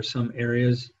that there are some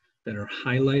areas that are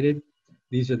highlighted.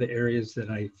 These are the areas that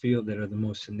I feel that are the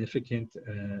most significant,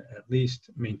 at least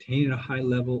maintaining a high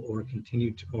level or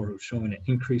or showing an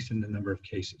increase in the number of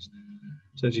cases.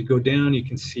 So as you go down, you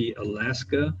can see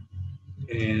Alaska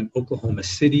and Oklahoma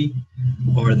City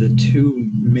are the two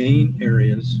main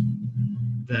areas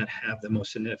that have the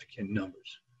most significant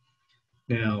numbers.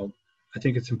 Now, I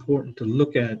think it's important to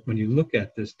look at, when you look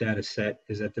at this data set,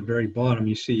 is at the very bottom,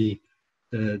 you see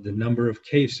the number of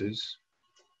cases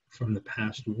from the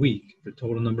past week. The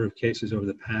total number of cases over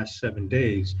the past 7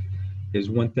 days is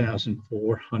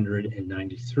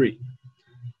 1,493.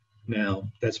 Now,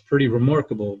 that's pretty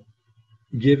remarkable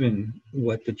given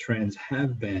what the trends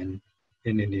have been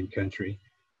in Indian country.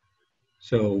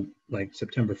 So like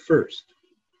September 1st,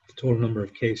 the total number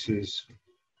of cases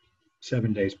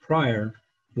 7 days prior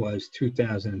was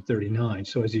 2,039.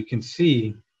 So as you can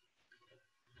see,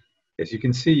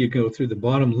 you go through the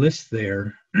bottom list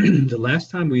there. The last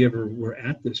time we ever were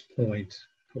at this point,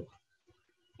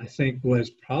 I think, was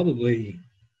probably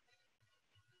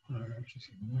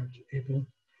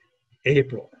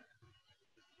April.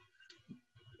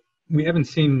 We haven't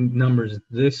seen numbers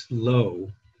this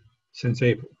low since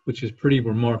April, which is pretty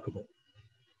remarkable.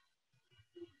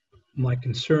 My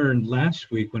concern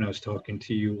last week when I was talking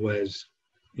to you was,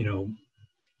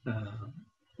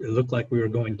 it looked like we were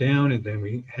going down, and then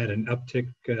we had an uptick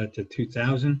to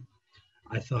 2,000.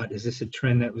 I thought, is this a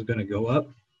trend that was going to go up?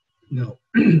 No,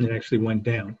 it actually went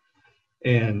down.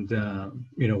 And,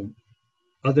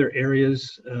 other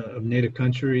areas of Native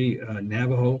country, the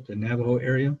Navajo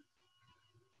area,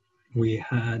 we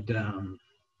had,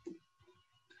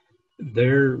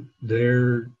 they're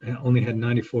only had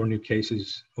 94 new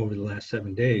cases over the last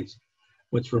 7 days.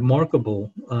 What's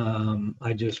remarkable,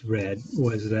 I just read,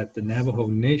 was that the Navajo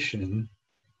Nation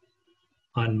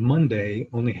on Monday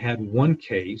only had one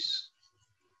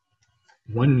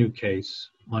new case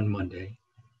on Monday,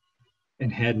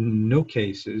 and had no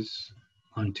cases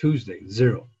on Tuesday,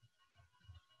 0.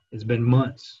 It's been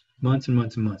months and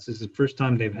months and months. This is the first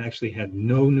time they've actually had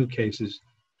no new cases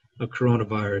of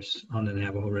coronavirus on the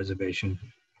Navajo reservation,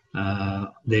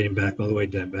 dating back all the way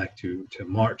back to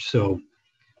March. So,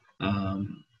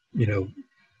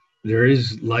 there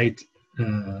is light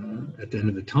at the end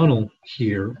of the tunnel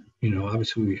here.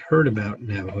 Obviously we heard about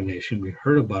Navajo Nation. We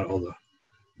heard about all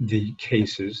the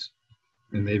cases,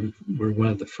 and they were one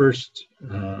of the first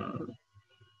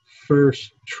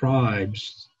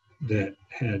tribes that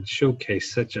had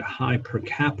showcased such a high per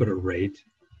capita rate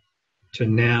to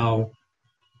now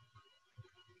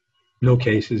no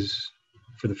cases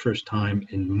for the first time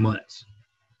in months.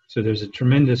 So there's a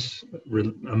tremendous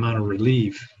amount of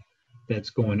relief that's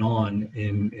going on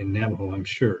in Navajo, I'm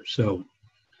sure. So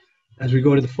as we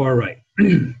go to the far right,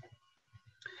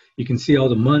 you can see all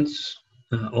the months,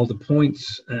 all the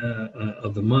points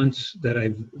of the months that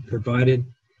I've provided,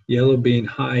 yellow being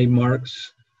high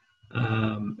marks.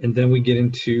 And then we get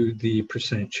into the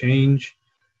percent change.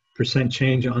 Percent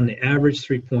change on the average,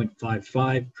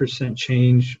 3.55%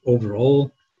 change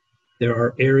overall. There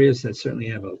are areas that certainly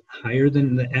have a higher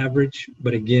than the average,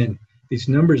 but again, these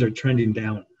numbers are trending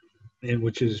down, and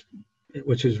which is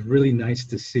really nice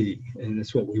to see, and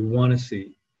that's what we want to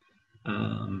see,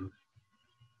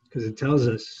 because it tells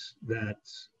us that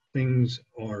things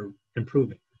are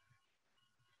improving.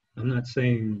 I'm not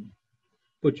saying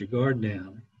put your guard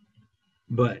down,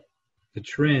 but the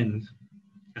trend,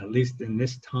 at least in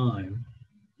this time,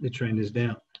 the trend is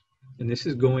down, and this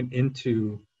is going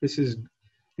into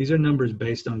these are numbers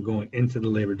based on going into the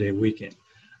Labor Day weekend.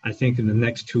 I think in the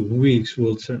next 2 weeks,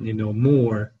 we'll certainly know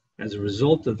more as a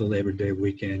result of the Labor Day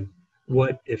weekend,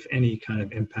 what, if any, kind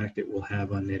of impact it will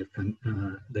have on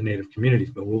the Native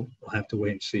communities, but we'll have to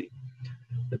wait and see.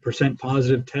 The percent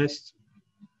positive tests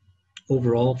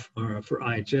overall for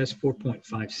IHS,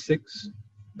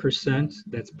 4.56%.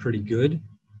 That's pretty good.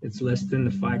 It's less than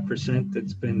the 5%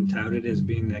 that's been touted as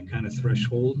being that kind of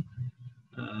threshold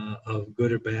of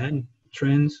good or bad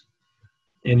trends.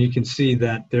 And you can see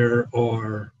that there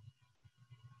are,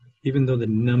 even though the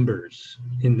numbers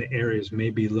in the areas may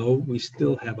be low, we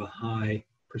still have a high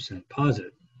percent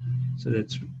positive. So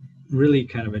that's really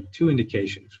kind of two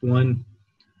indications. One,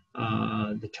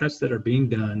 the tests that are being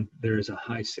done, there is a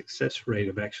high success rate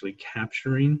of actually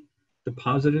capturing the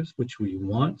positives, which we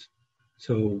want.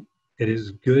 So it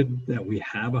is good that we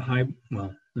have a high,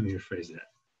 well, let me rephrase that.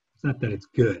 It's not that it's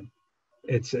good.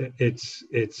 It's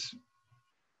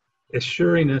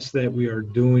assuring us that we are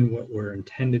doing what we're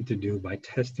intended to do by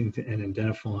testing and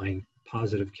identifying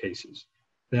positive cases.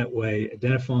 That way,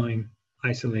 identifying,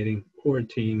 isolating,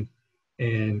 quarantine,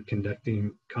 and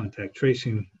conducting contact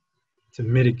tracing to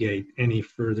mitigate any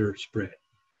further spread.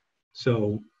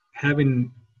 So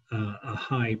having a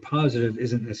high positive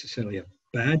isn't necessarily a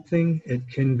bad thing. It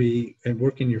can be and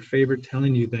work in your favor,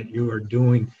 telling you that you are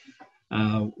doing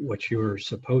what you're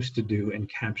supposed to do in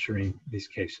capturing these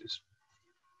cases.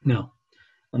 Now,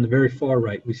 on the very far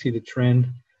right, we see the trend,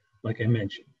 like I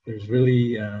mentioned. There's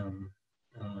really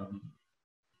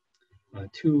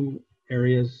two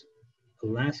areas.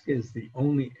 Alaska is the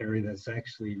only area that's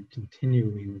actually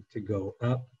continuing to go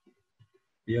up.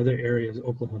 The other area is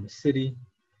Oklahoma City,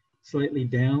 slightly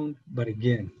down, but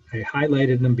again, I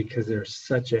highlighted them because they're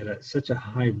such a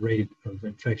high rate of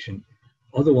infection.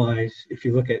 Otherwise, if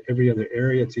you look at every other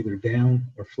area, it's either down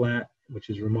or flat, which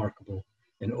is remarkable.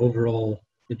 And overall,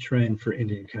 the trend for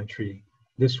Indian country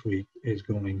this week is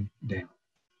going down.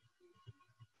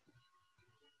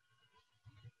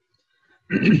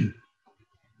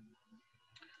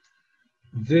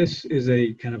 This is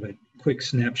a kind of a quick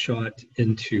snapshot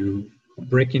into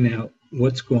breaking out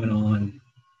what's going on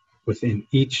within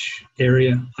each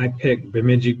area. I picked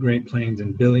Bemidji, Great Plains,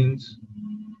 and Billings.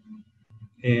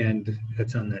 And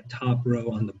that's on that top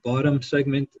row. On the bottom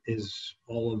segment is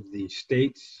all of the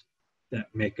states that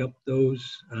make up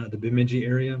those, the Bemidji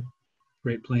area,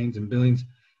 Great Plains and Billings.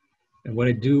 And what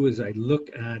I do is I look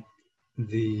at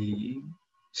the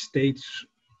state's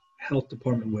health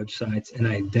department websites and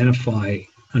I identify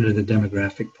under the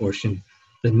demographic portion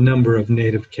the number of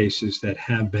Native cases that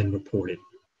have been reported.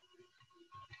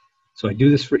 So I do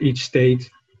this for each state.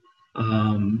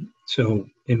 So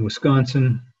in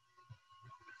Wisconsin,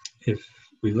 if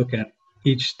we look at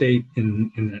each state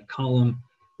in that column,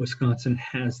 Wisconsin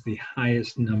has the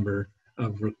highest number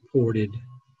of reported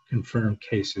confirmed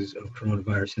cases of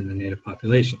coronavirus in the Native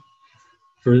population,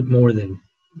 for more than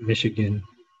Michigan,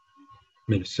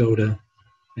 Minnesota,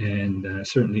 and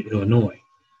certainly Illinois.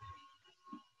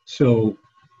 So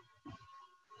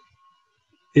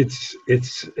it's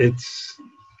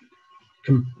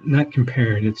not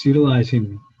comparing, it's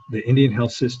utilizing the Indian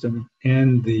health system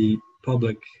and the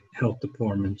public health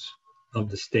departments of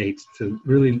the states to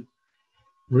really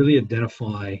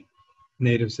identify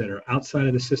Natives that are outside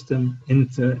of the system,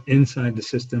 inside the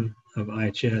system of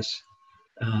IHS,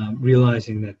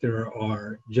 realizing that there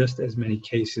are just as many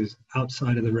cases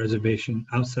outside of the reservation,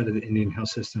 outside of the Indian health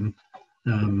system,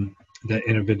 that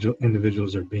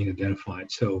individuals are being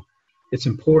identified. So it's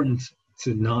important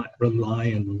to not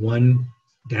rely on one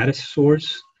data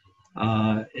source.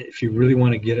 If you really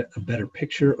want to get a better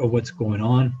picture of what's going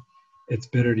on, it's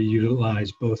better to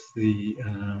utilize both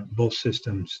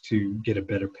systems to get a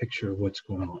better picture of what's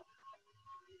going on.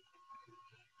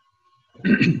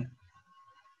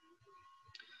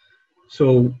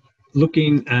 So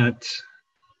looking at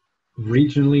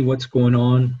regionally what's going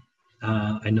on,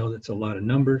 I know that's a lot of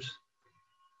numbers.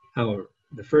 However,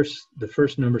 the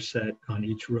first number set on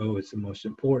each row is the most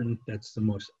important. That's the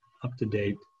most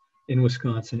up-to-date. In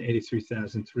Wisconsin,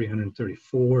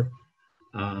 83,334.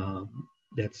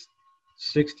 That's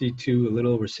 62, a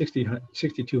little over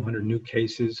 6,200 new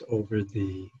cases over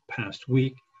the past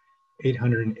week,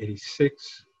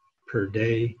 886 per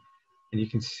day. And you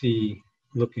can see,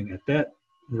 looking at that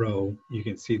row, you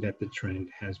can see that the trend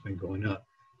has been going up.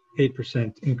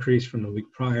 8% increase from the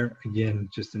week prior. Again,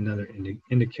 just another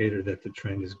indicator that the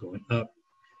trend is going up.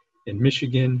 In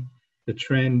Michigan, the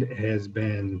trend has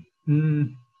been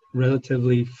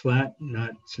relatively flat,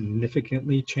 not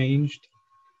significantly changed,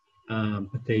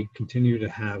 but they continue to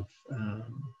have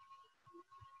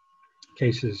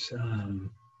cases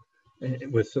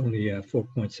with only a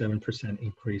 4.7%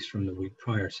 increase from the week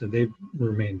prior. So they've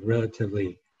remained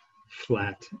relatively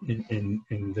flat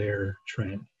in their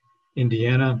trend.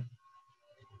 Indiana,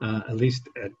 at least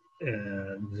at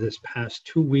this past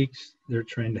 2 weeks, their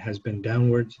trend has been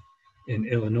downwards. In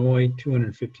Illinois,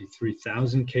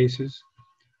 253,000 cases.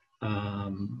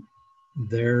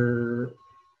 They're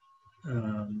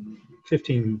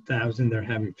 15,000. They're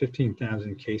having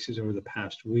 15,000 cases over the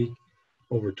past week,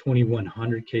 over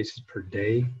 2,100 cases per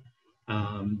day.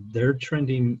 Their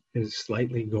trending is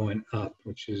slightly going up,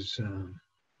 which is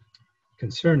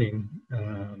concerning.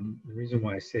 The reason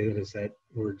why I say that is that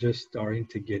we're just starting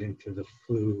to get into the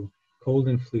cold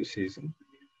and flu season.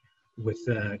 With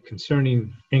a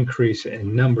concerning increase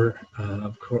in number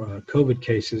of COVID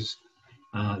cases,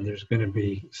 there's going to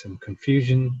be some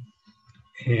confusion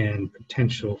and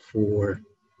potential for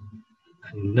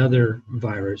another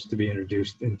virus to be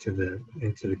introduced into the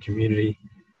community.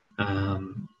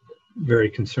 Very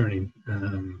concerning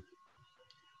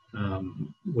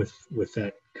with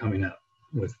that coming up,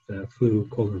 with the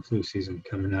cold and flu season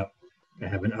coming up. To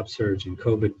have an upsurge in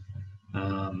COVID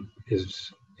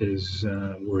is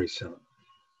worrisome.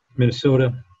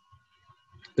 Minnesota,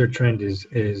 their trend is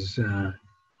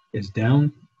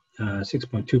down,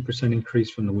 6.2%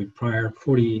 increase from the week prior,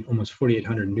 almost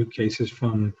 4,800 new cases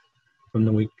from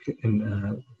the week in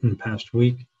the past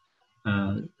week.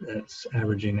 That's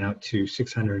averaging out to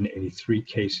 683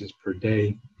 cases per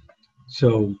day.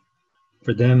 So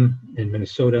for them in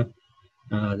Minnesota,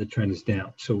 the trend is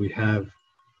down. So we have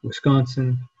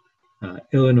Wisconsin,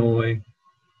 Illinois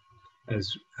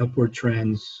as upward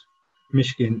trends,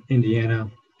 Michigan, Indiana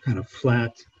kind of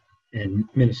flat, and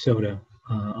Minnesota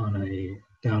on a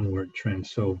downward trend.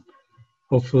 So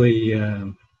hopefully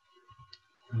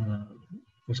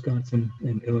Wisconsin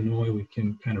and Illinois, we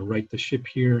can kind of right the ship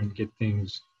here and get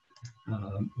things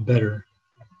better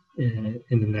in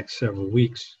the next several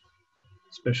weeks,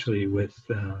 especially with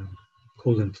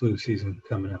cold and flu season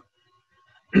coming up.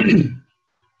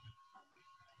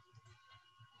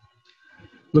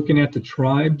 Looking at the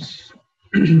tribes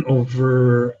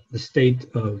over the state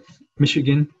of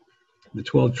Michigan, the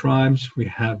 12 tribes, we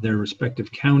have their respective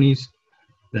counties.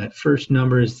 That first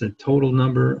number is the total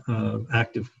number of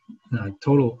active,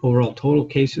 overall total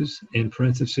cases. In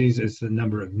parentheses is the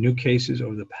number of new cases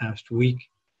over the past week.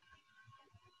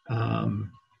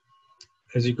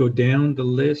 As you go down the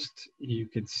list, you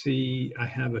can see I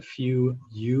have a few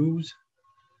U's.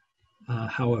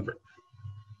 However,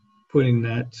 putting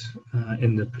that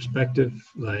in the perspective,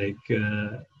 like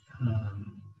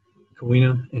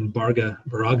Coweta and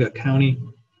Baraga County,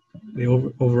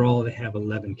 overall they have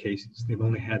 11 cases. They've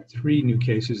only had 3 new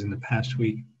cases in the past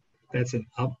week. That's an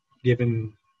up,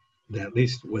 given that at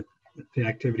least what the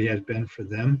activity has been for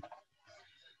them.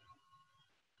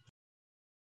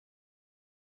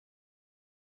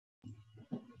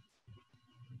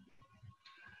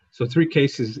 So 3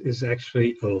 cases is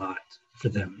actually a lot for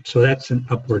them. So that's an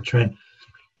upward trend.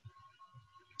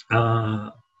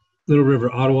 Little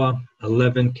River, Ottawa,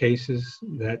 11 cases.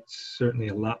 That's certainly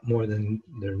a lot more than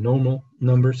their normal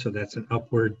number. So that's an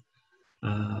upward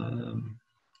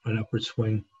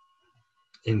swing.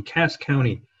 In Cass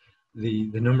County,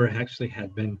 the number actually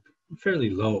had been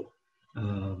fairly low,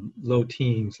 low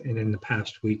teens, and in the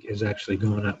past week is actually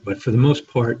going up. But for the most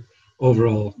part,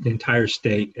 overall, the entire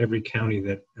state, every county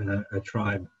that a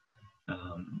tribe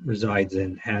resides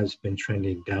in has been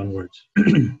trending downwards.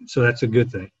 So that's a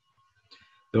good thing.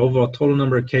 The overall total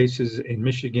number of cases in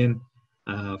Michigan,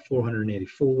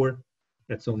 484.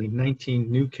 That's only 19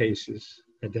 new cases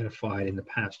identified in the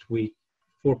past week,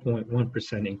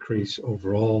 4.1% increase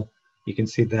overall. You can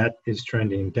see that is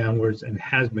trending downwards and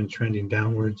has been trending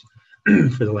downwards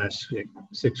for the last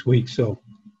 6 weeks. So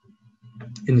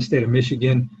in the state of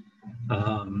Michigan,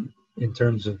 in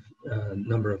terms of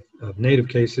number of native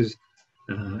cases,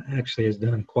 actually has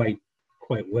done quite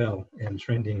well, and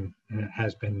trending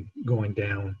has been going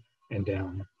down and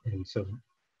down. And so,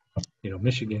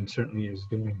 Michigan certainly is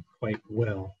doing quite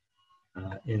well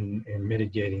in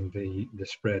mitigating the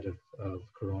spread of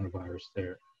coronavirus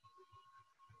there.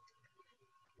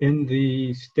 In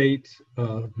the state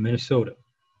of Minnesota,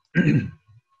 the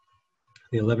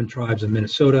 11 tribes of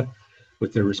Minnesota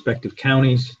with their respective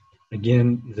counties.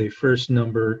 Again, the first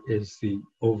number is the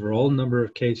overall number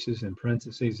of cases, in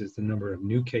parentheses is the number of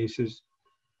new cases.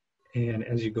 And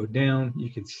as you go down,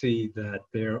 you can see that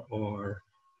there are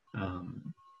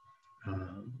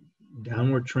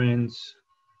downward trends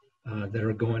that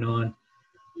are going on.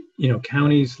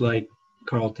 Counties like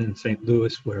Carlton, St.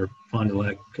 Louis, where Fond du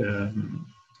Lac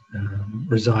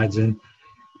resides in,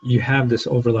 you have this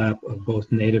overlap of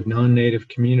both native, non-native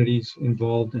communities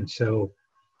involved. And so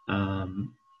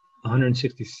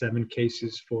 167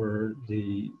 cases for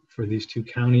these two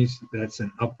counties. That's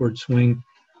an upward swing,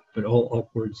 but all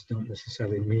upwards don't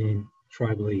necessarily mean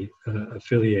tribally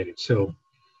affiliated. So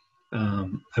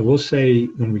I will say,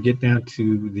 when we get down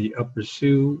to the Upper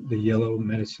Sioux, the Yellow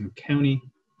Medicine County,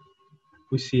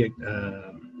 we see an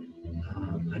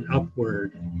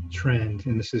upward trend,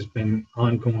 and this has been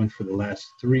ongoing for the last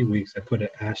 3 weeks. I put an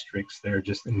asterisk there,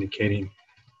 just indicating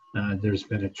there's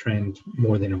been a trend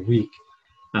more than a week.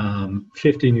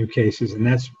 50 new cases, and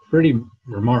that's pretty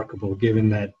remarkable, given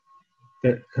that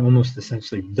almost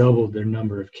essentially doubled their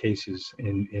number of cases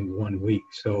in 1 week.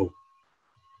 So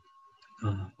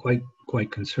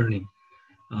quite concerning.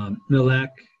 Mille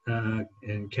Lacs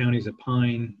and counties of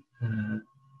Pine,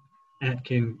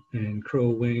 Atkin, and Crow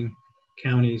Wing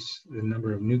counties, the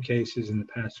number of new cases in the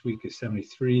past week is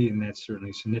 73, and that's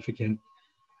certainly significant.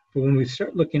 But when we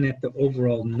start looking at the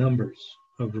overall numbers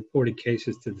of reported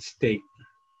cases to the state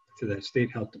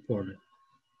health department,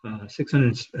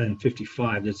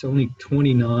 655, that's only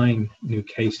 29 new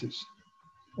cases.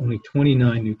 Only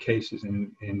 29 new cases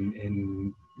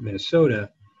in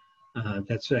Minnesota.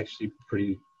 That's actually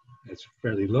that's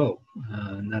fairly low.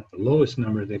 Not the lowest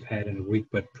number they've had in a week,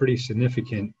 but pretty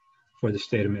significant for the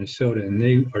state of Minnesota, and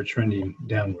they are trending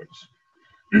downwards.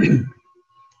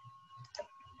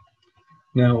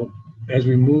 Now, as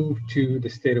we move to the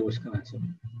state of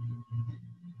Wisconsin,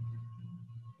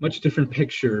 much different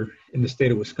picture in the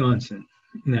state of Wisconsin.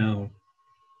 Now,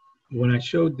 when I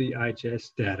showed the IHS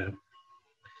data,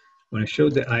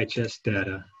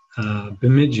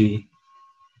 Bemidji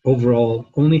overall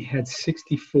only had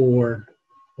 64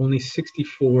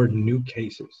 new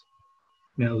cases.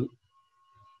 Now,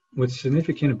 what's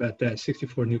significant about that,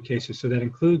 64 new cases, so that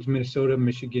includes Minnesota,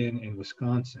 Michigan, and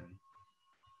Wisconsin.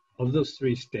 Of those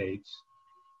three states,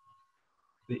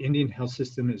 the Indian Health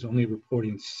System is only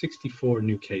reporting 64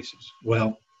 new cases.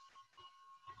 Well,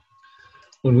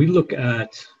 when we look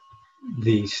at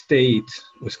the state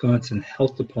Wisconsin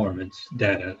Health Department's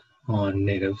data on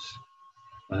native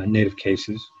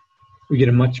cases, we get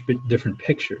a much different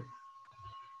picture.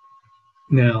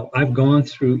 Now, I've gone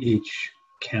through each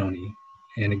county,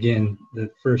 and again, the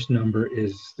first number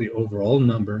is the overall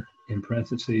number, in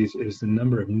parentheses is the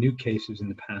number of new cases in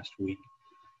the past week.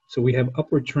 So we have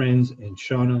upward trends in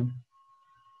Shawano,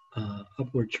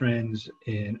 upward trends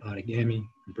in Outagamie,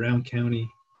 Brown County,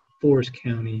 Forest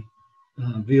County,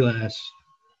 Vilas,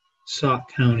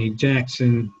 Sauk County,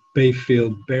 Jackson,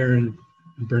 Bayfield, Barron,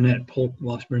 Burnett, Polk,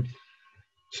 Washburn.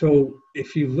 So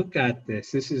if you look at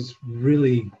this is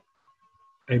really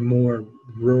a more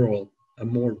rural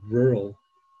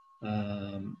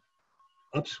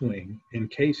upswing in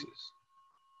cases.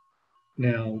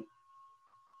 Now,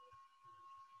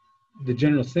 the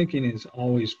general thinking has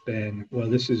always been, well,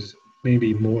 this is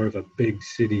maybe more of a big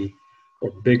city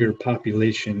or bigger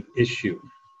population issue.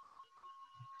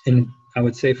 And I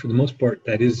would say for the most part,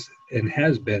 that is and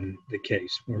has been the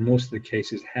case, where most of the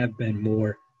cases have been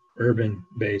more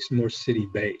urban-based, more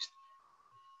city-based.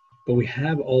 But we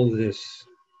have all this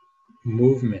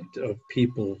movement of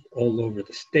people all over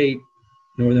the state,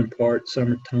 northern part,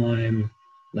 summertime,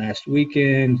 last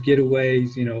weekend,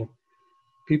 getaways,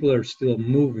 people are still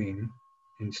moving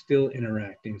and still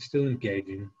interacting, still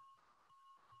engaging.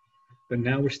 But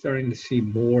now we're starting to see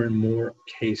more and more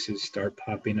cases start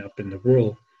popping up in the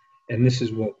world. And this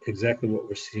is exactly what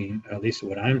we're seeing, at least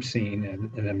what I'm seeing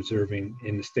and observing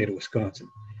in the state of Wisconsin.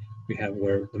 We have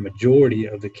where the majority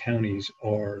of the counties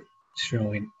are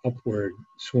showing upward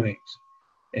swings.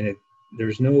 And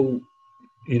there's no,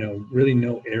 really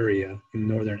no area in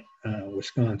northern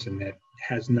Wisconsin that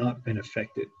has not been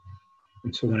affected.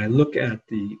 And so when I look at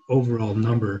the overall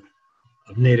number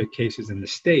of native cases in the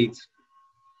states,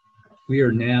 we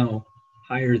are now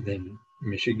higher than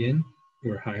Michigan.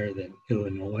 We're higher than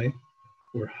Illinois.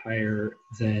 We're higher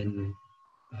than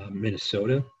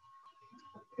Minnesota.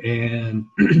 And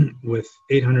with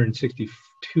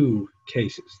 862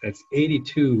 cases, that's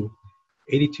 82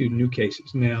 new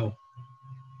cases. Now,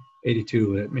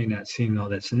 82, it may not seem all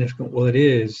that significant. Well, it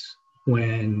is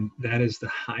when that is the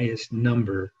highest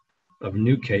number of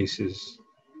new cases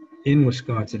in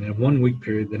Wisconsin in a 1 week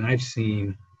period than I've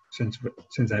seen since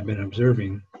I've been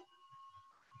observing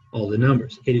all the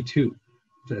numbers. 82,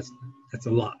 that's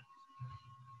a lot.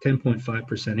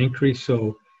 10.5% increase.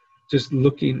 So just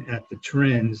looking at the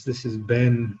trends, this has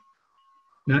been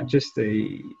not just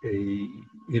a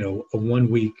 1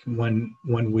 week, one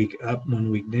week up, 1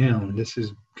 week down. This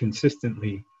is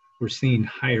consistently, we're seeing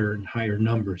higher and higher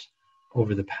numbers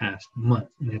over the past month,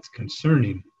 and it's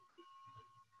concerning.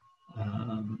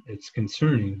 It's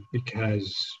concerning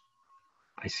because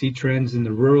I see trends in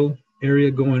the rural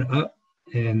area going up,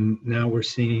 and now we're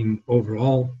seeing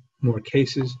overall more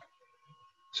cases.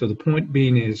 So the point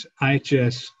being is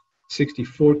IHS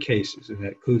 64 cases, and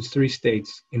that includes 3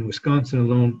 states. In Wisconsin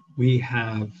alone, we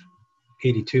have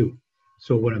 82.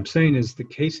 So what I'm saying is the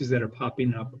cases that are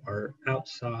popping up are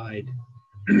outside,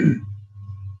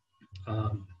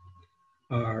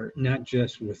 are not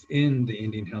just within the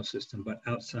Indian health system, but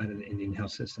outside of the Indian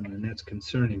health system. And that's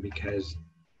concerning because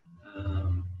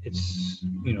it's,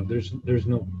 there's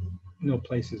no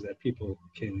places that people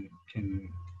can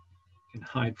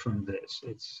hide from this.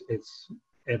 It's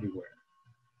everywhere.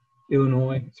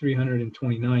 Illinois,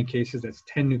 329 cases. That's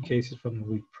 10 new cases from the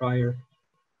week prior.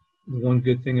 One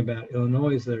good thing about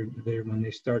Illinois is they're when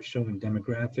they start showing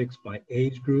demographics by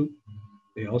age group,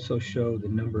 they also show the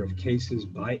number of cases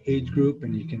by age group,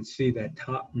 and you can see that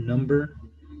top number.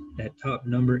 That top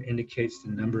number indicates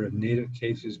the number of Native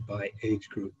cases by age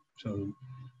group. So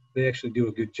they actually do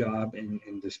a good job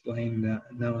in displaying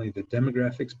not only the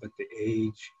demographics, but the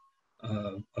age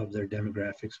of their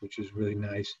demographics, which is really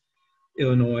nice.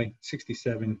 Illinois,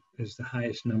 67 is the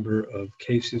highest number of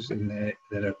cases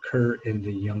that occur in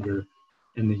the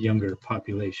younger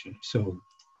population. So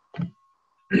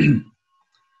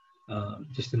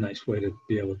just a nice way to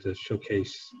be able to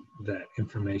showcase that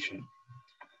information.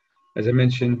 As I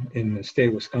mentioned, in the state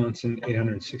of Wisconsin,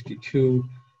 862.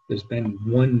 There's been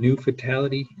 1 new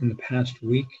fatality in the past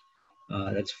week.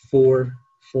 That's four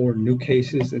new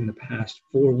cases in the past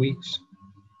 4 weeks.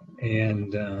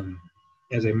 And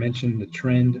as I mentioned, the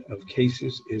trend of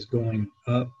cases is going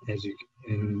up,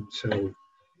 and so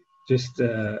just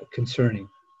concerning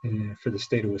for the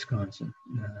state of Wisconsin,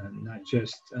 not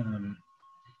just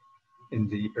in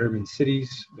the urban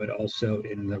cities, but also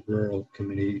in the rural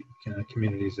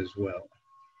communities as well.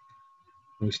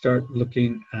 When we start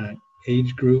looking at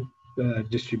age group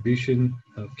distribution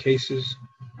of cases,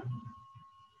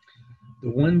 the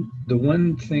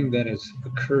one thing that has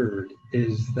occurred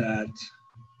is that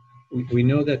we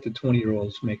know that the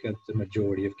 20-year-olds make up the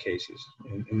majority of cases,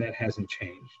 and that hasn't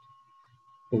changed.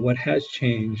 But what has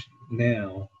changed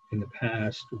now in the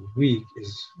past week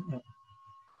is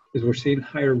we're seeing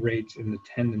higher rates in the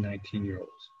 10 to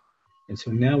 19-year-olds. And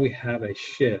so now we have a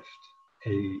shift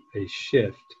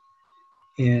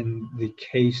in the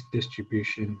case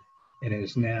distribution, and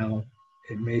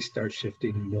it may start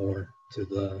shifting more to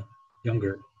the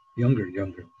younger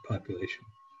population.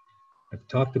 I've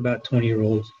talked about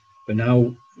 20-year-olds, but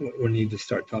now what we need to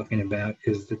start talking about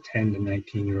is the 10 to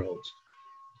 19-year-olds.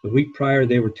 The week prior,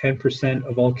 they were 10%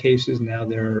 of all cases. Now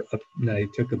they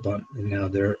took a bump, and now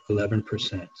they're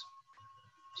 11%.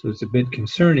 So it's a bit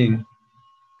concerning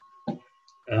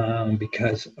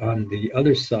because on the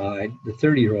other side, the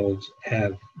 30-year-olds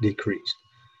have decreased.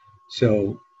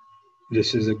 So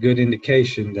this is a good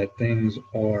indication that things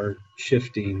are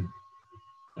shifting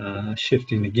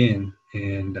again,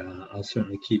 and I'll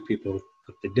certainly keep people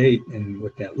up to date and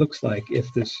what that looks like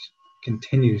if this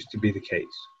continues to be the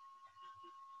case.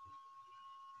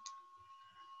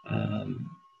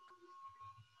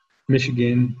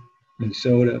 Michigan,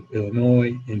 Minnesota,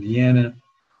 Illinois, Indiana,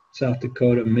 South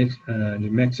Dakota,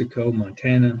 New Mexico,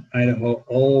 Montana, Idaho,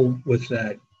 all with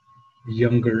that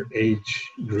younger age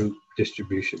group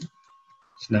distribution.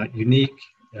 It's not unique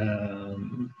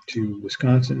to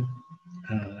Wisconsin.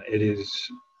 It is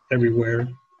everywhere,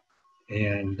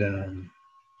 and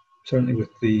certainly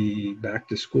with the back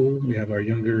to school, we have our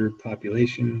younger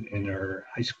population in our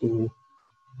high school,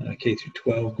 K through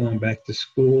 12 going back to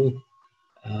school.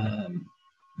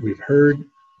 We've heard,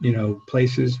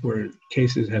 places where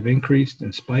cases have increased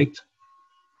and spiked.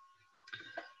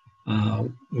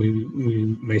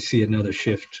 We may see another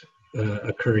shift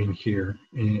occurring here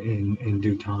in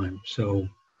due time. So,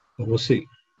 but we'll see.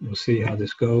 We'll see how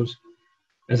this goes.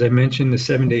 As I mentioned, the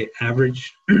 7-day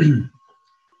average in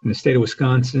the state of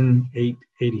Wisconsin,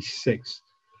 886.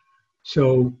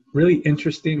 So really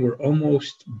interesting. We're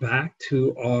almost back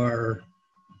to our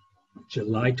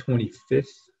July 25th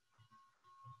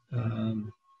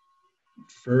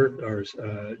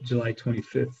July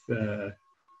 25th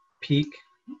peak.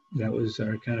 That was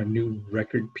our kind of new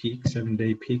record peak,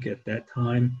 7-day peak at that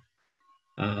time.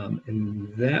 And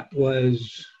that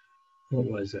was, what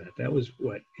was that? That was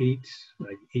what,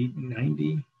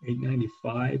 890,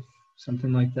 895,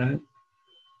 something like that,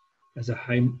 as a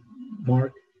high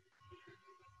mark.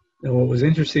 And what was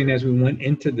interesting, as we went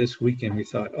into this weekend, we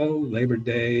thought, oh, Labor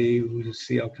Day, we'll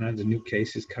see all kinds of new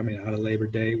cases coming out of Labor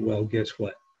Day. Well, guess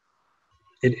what?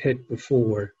 It hit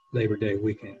before Labor Day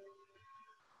weekend.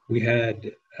 We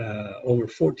had over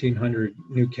 1,400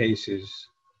 new cases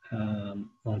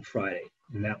on Friday,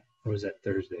 and that was at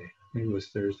Thursday. Maybe it was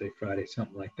Thursday, Friday,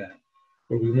 something like that,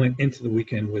 where we went into the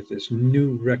weekend with this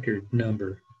new record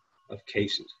number of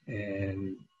cases.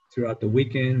 And throughout the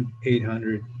weekend,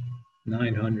 800,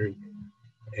 900,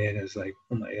 and it's like,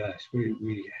 oh my gosh, we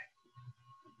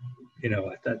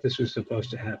I thought this was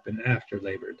supposed to happen after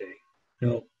Labor Day.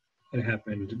 No, it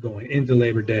happened going into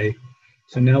Labor Day.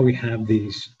 So now we have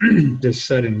these this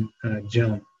sudden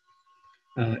jump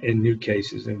in new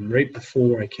cases. And right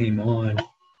before I came on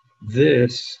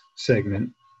this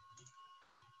segment,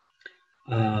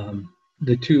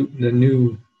 the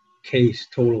new case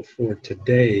total for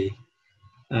today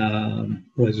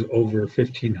was over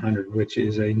 1,500, which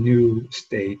is a new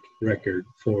state record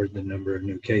for the number of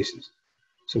new cases.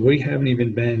 So we haven't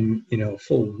even been, a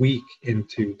full week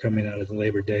into coming out of the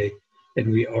Labor Day,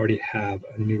 and we already have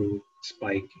a new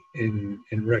spike in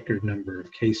record number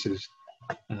of cases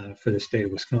for the state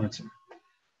of Wisconsin.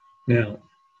 Now,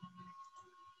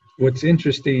 what's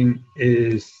interesting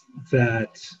is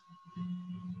that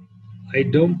I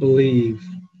don't believe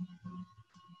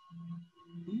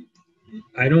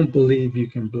you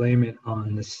can blame it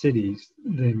on the cities,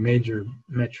 the major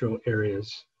metro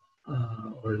areas,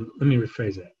 or let me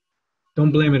rephrase that.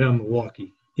 Don't blame it on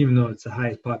Milwaukee, even though it's the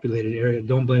highest populated area.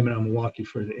 Don't blame it on Milwaukee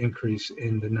for the increase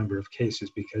in the number of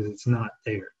cases, because it's not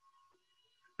there.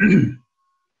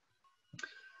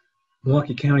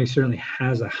 Milwaukee County certainly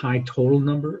has a high total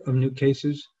number of new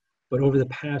cases, but over the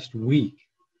past week,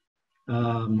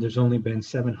 there's only been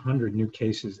 700 new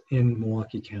cases in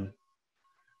Milwaukee County.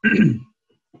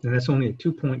 And that's only a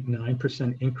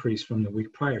 2.9% increase from the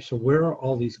week prior. So where are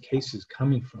all these cases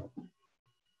coming from?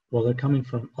 Well, they're coming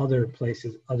from other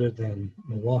places other than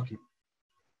Milwaukee.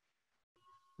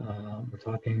 We're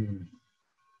talking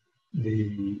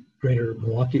the greater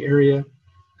Milwaukee area,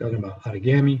 talking about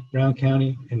Outagamie, Brown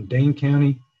County, and Dane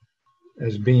County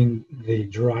as being the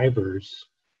drivers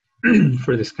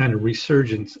for this kind of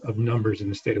resurgence of numbers in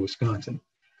the state of Wisconsin.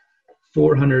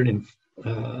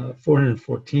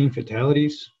 414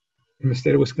 fatalities in the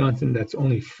state of Wisconsin. That's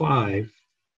only five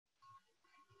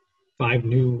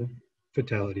new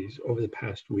fatalities over the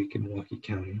past week in Milwaukee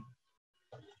County.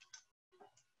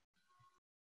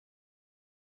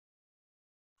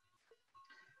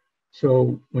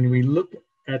 So when we look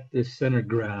at this center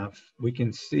graph, we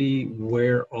can see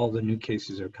where all the new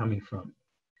cases are coming from.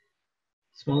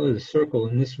 Smaller the circle,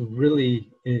 and this really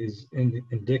is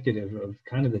indicative of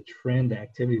kind of the trend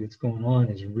activity that's going on,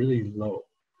 is really low.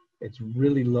 It's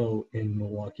really low in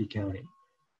Milwaukee County.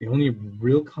 The only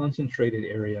real concentrated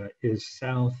area is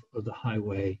south of the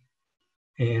highway,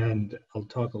 and I'll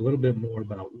talk a little bit more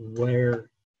about where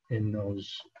in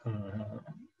those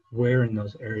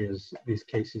areas these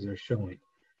cases are showing.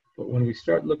 But when we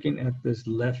start looking at this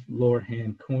left lower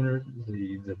hand corner,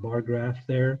 the bar graph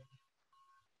there,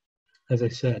 as I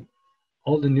said,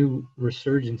 all the new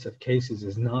resurgence of cases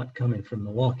is not coming from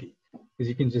Milwaukee, because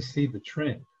you can just see the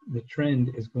trend. The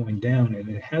trend is going down, and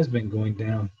it has been going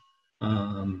down.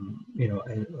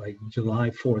 Like July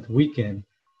 4th weekend,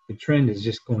 the trend is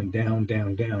just going down,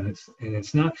 down, down.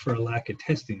 It's not for a lack of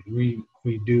testing. We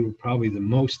do probably the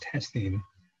most testing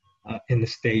in the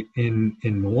state in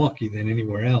Milwaukee than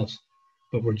anywhere else,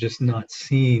 but we're just not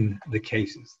seeing the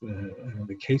cases.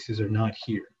 The cases are not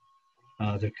here.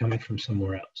 They're coming from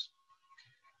somewhere else.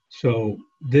 So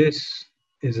this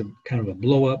is a kind of a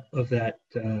blow up of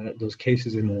those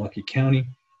cases in Milwaukee County.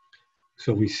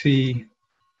 So we see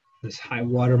this high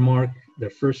water mark. The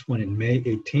first one in May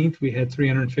 18th, we had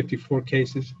 354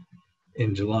 cases.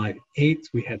 In July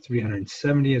 8th, we had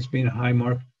 370 as being a high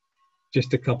mark.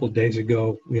 Just a couple of days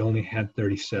ago, we only had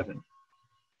 37.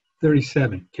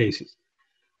 37 cases.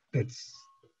 That's,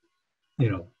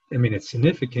 it's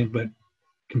significant, but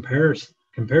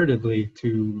comparatively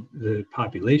to the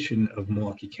population of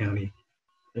Milwaukee County,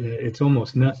 It's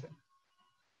almost nothing.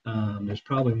 There's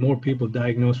probably more people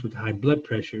diagnosed with high blood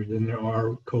pressure than there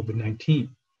are COVID-19,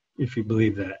 if you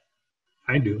believe that.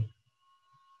 I do.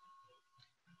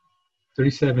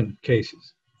 37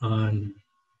 cases on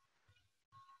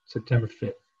September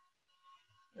 5th.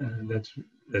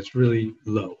 That's really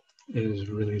low. It is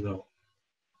really low.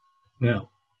 Now,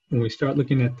 when we start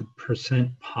looking at the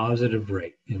percent positive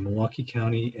rate in Milwaukee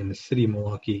County and the city of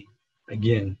Milwaukee,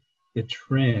 again, the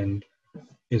trend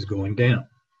is going down.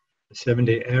 The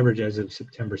 7-day average as of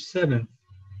September 7th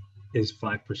is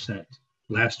 5%.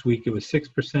 Last week it was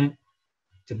 6%.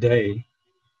 Today,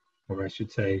 or I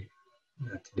should say,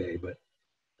 not today, but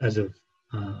as of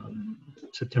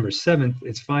September 7th,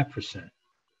 it's 5%.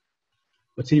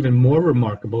 What's even more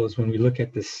remarkable is when we look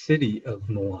at the city of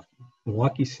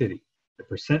Milwaukee City, the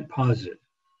percent positive.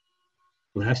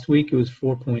 Last week it was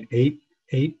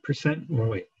 4.88%, or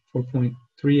wait,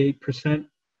 4.38%.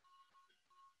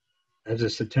 As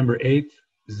of September 8th,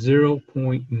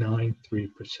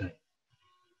 0.93%.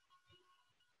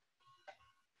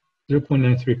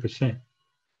 0.93%.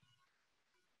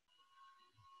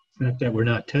 It's not that we're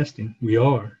not testing, we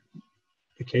are.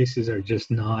 The cases are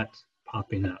just not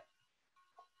popping up.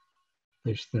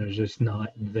 They're just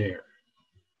not there.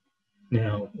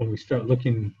 Now, when we start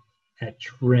looking at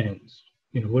trends,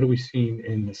 what are we seeing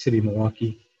in the city of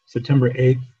Milwaukee? September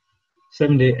 8th,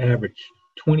 7-day average,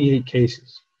 28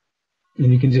 cases.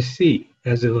 And you can just see,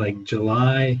 as of like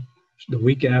July, the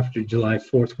week after July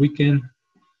 4th weekend,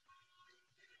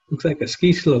 looks like a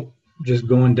ski slope just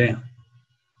going down,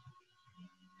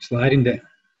 sliding down.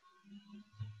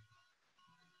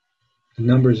 The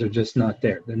numbers are just not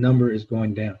there. The number is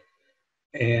going down.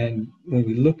 And when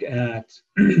we look at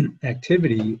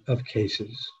activity of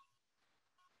cases,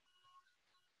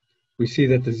 we see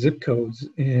that the zip codes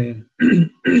in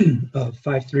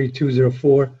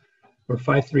 53204 or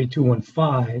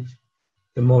 53215,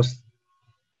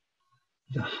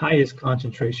 the highest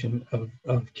concentration of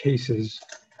cases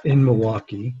in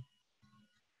Milwaukee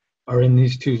are in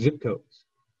these two zip codes.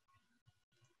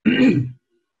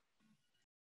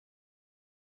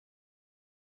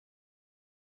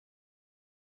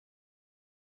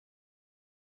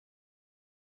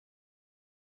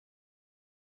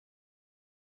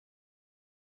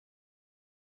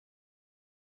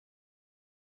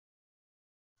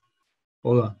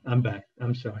 Hold on, I'm back.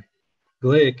 I'm sorry.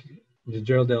 Glick, the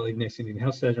Gerald L. Ignace Indian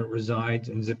Health Center, resides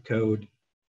in zip code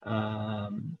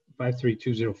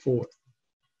 53204.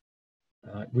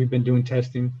 We've been doing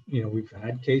testing. We've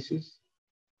had cases,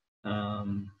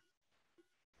 but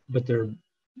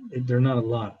they're not a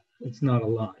lot. It's not a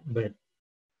lot, but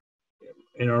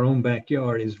in our own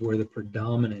backyard is where the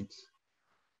predominance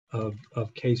of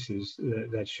cases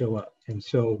that show up. And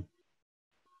so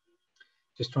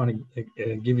just trying to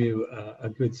give you a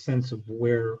good sense of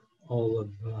where all of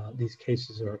these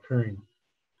cases are occurring.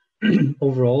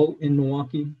 Overall in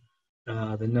Milwaukee,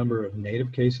 the number of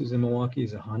native cases in Milwaukee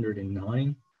is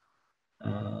 109,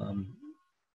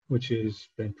 which has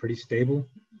been pretty stable.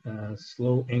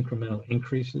 Slow incremental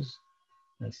increases,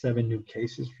 7 new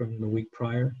cases from the week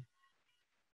prior.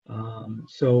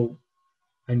 So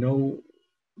I know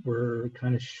we're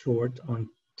kind of short on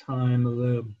time a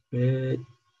little bit.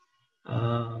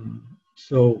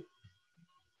 So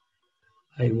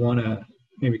I want to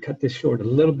maybe cut this short a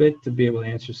little bit to be able to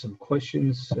answer some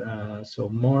questions. So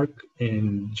Mark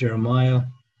and Jeremiah,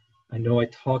 I know I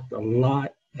talked a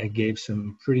lot. I gave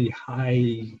some pretty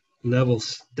high level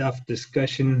stuff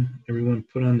discussion. Everyone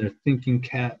put on their thinking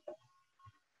cap.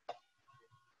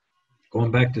 Going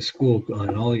back to school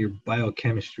on all your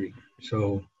biochemistry.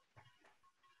 So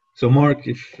Mark,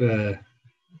 if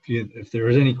there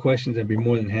was any questions, I'd be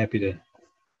more than happy to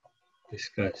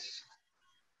discuss.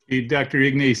 Hey, Dr.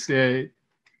 Ignace, did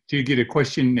get a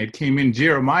question that came in.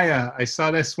 Jeremiah, I saw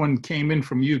this one came in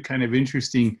from you, kind of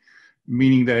interesting,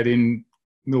 meaning that in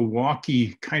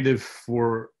Milwaukee, kind of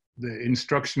for the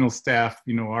instructional staff,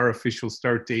 our official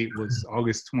start date was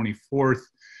August 24th,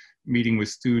 meeting with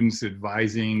students,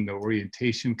 advising the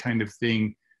orientation kind of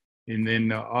thing. And then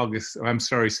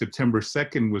September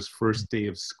 2nd was first day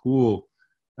of school.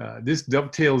 This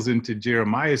dovetails into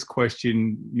Jeremiah's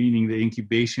question, meaning the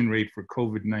incubation rate for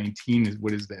COVID-19 is,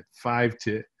 what is that, 5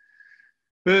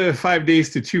 days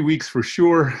to 2 weeks for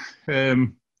sure.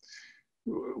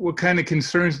 What kind of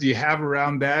concerns do you have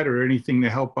around that, or anything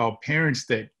to help out parents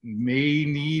that may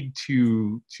need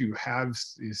to have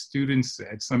students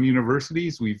at some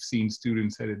universities? We've seen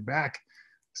students headed back,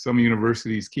 some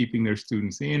universities keeping their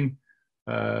students in.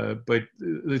 But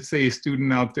let's say a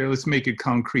student out there, let's make it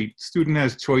concrete. Student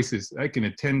has choices. I can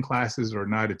attend classes or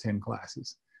not attend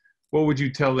classes. what would you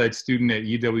tell that student at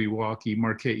UW-Milwaukee,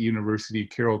 Marquette University,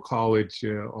 Carroll College,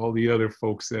 all the other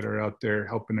folks that are out there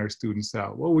helping our students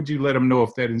out? What would you let them know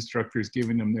if that instructor is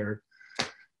giving them their,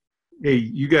 hey,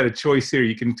 you got a choice here,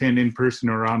 you can attend in person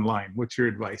or online? What's your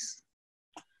advice?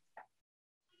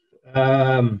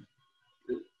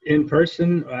 In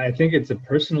person, I think it's a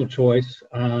personal choice.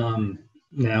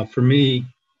 Now for me,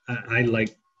 I'm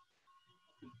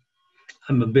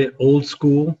a bit old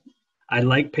school. I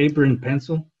like paper and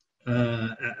pencil.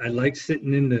 I like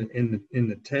sitting in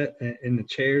the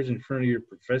chairs in front of your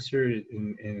professor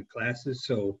in classes.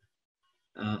 So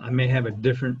I may have a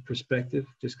different perspective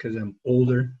just because I'm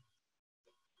older.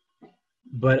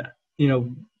 But you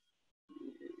know,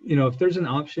 if there's an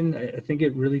option, I think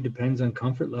it really depends on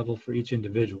comfort level for each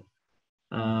individual.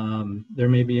 There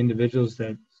may be individuals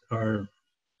that are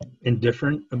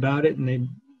indifferent about it, and they,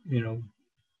 you know,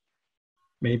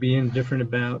 maybe indifferent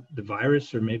about the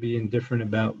virus, or maybe indifferent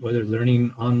about whether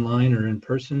learning online or in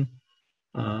person.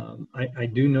 I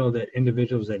do know that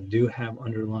individuals that do have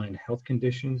underlying health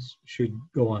conditions should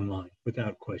go online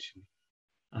without question.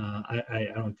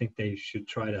 I don't think they should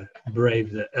try to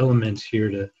brave the elements here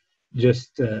to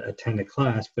just attend a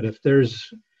class. But if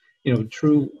there's, you know,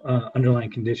 true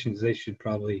underlying conditions, they should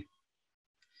probably,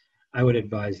 I would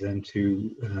advise them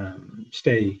to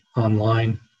stay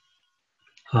online.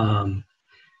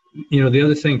 You know, the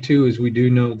other thing too is we do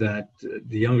know that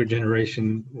the younger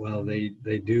generation, while they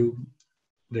do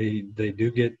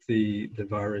get the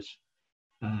virus,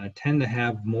 tend to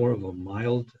have more of a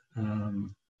mild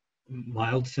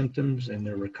symptoms, and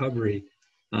their recovery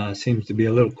seems to be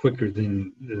a little quicker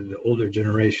than the older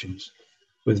generations,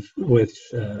 with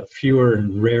fewer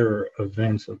and rarer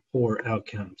events of poor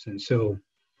outcomes. And so,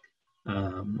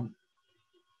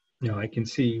 you know, I can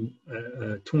see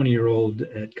a 20-year-old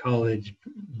at college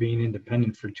being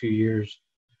independent for 2 years,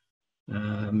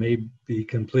 may be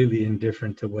completely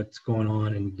indifferent to what's going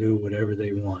on and do whatever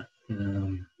they want.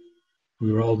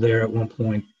 We were all there at one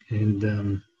point, and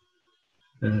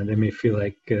they may feel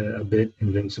like a bit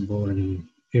invincible, and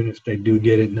even if they do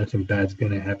get it, nothing bad's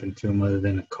going to happen to them other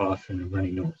than a cough and a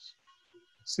runny nose.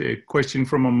 Say a question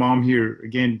from a mom here.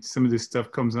 Again, some of this stuff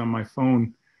comes on my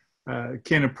phone.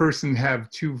 Can a person have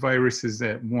two viruses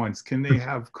at once? Can they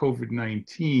have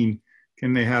COVID-19?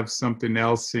 Can they have something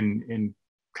else? And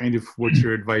kind of what's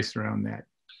your advice around that?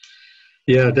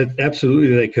 Yeah, that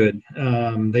absolutely they could.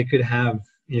 They could have,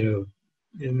 you know,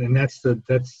 and that's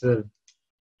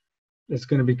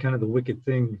going to be kind of the wicked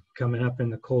thing coming up in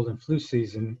the cold and flu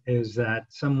season, is that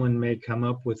someone may come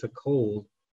up with a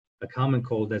common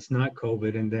cold that's not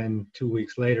COVID, and then 2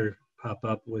 weeks later pop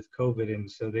up with COVID.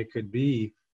 And so they could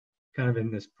be kind of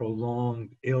in this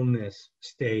prolonged illness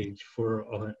stage for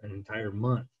an entire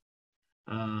month.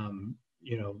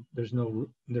 You know, there's no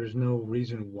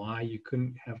reason why you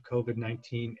couldn't have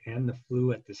COVID-19 and the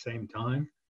flu at the same time.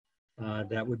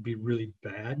 That would be really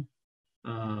bad.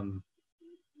 And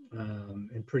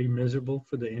pretty miserable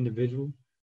for the individual.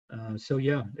 So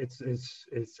yeah, it's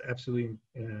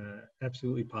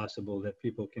absolutely possible that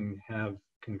people can have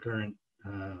concurrent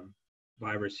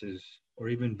viruses, or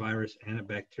even virus and a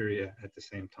bacteria at the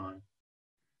same time.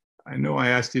 I know I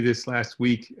asked you this last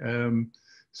week.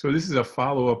 So this is a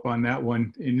follow-up on that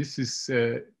one. And this is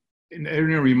a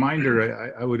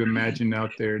reminder, I would imagine,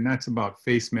 out there, and that's about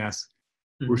face masks.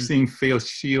 Mm-hmm. We're seeing face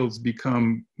shields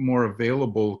become more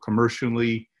available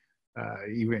commercially,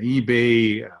 even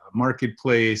eBay,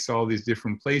 Marketplace, all these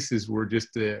different places where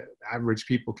just the average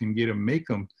people can get them, make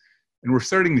them. And we're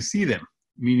starting to see them,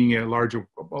 meaning at larger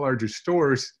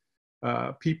stores,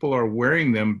 people are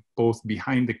wearing them both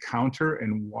behind the counter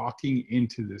and walking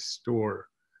into the store.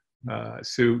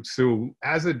 So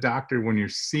as a doctor, when you're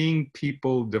seeing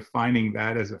people defining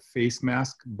that as a face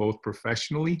mask, both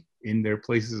professionally in their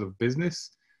places of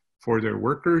business for their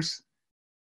workers,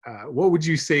 what would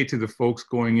you say to the folks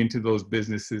going into those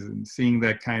businesses and seeing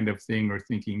that kind of thing, or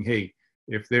thinking, hey,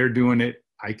 if they're doing it,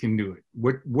 I can do it?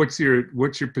 What's your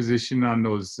position on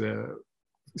those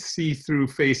see-through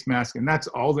face masks, and that's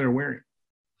all they're wearing?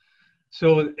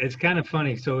 So it's kind of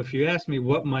funny. So if you ask me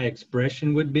what my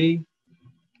expression would be,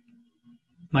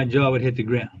 my jaw would hit the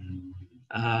ground,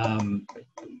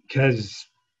 because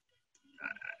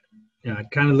I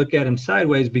kind of look at him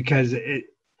sideways, because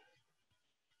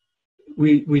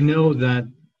we know that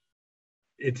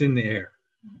it's in the air.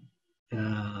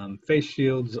 Face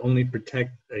shields only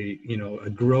protect a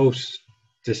gross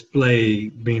display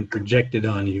being projected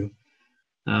on you,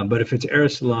 but if it's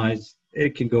aerosolized,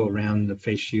 it can go around the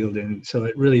face shield, and so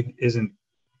it really isn't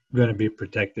going to be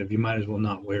protective. You might as well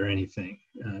not wear anything,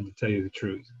 to tell you the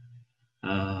truth.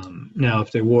 Now,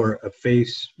 if they wore a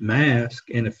face mask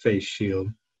and a face shield,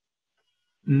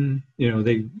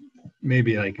 they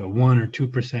maybe like a 1 or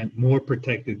 2% more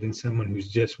protected than someone who's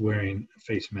just wearing a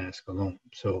face mask alone.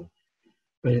 So,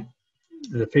 but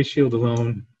the face shield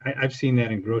alone, I've seen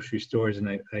that in grocery stores, and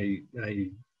I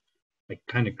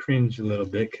kind of cringe a little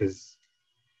bit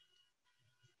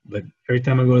but every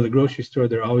time I go to the grocery store,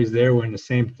 they're always there wearing the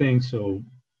same thing. So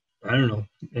I don't know.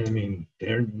 I mean,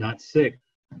 they're not sick.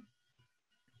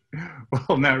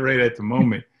 Well, not right at the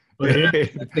moment. But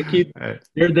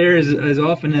they're there as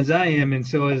often as I am. And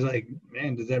so I was like,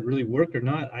 man, does that really work or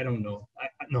not? I don't know.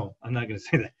 No, I'm not going to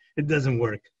say that. It doesn't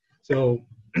work. So.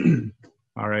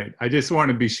 All right. I just want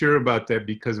to be sure about that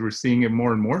because we're seeing it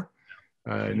more and more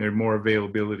and there's more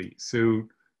availability. So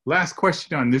last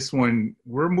question on this one.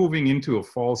 We're moving into a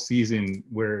fall season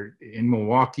where in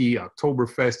Milwaukee,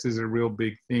 Oktoberfest is a real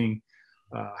big thing.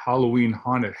 Halloween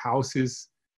haunted houses.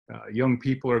 Young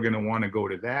people are going to want to go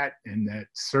to that. And that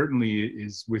certainly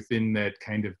is within that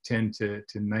kind of 10 to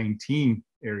 19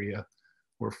 area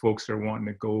where folks are wanting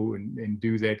to go and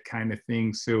do that kind of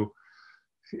thing. So,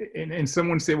 and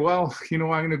someone say, well, I'm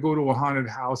going to go to a haunted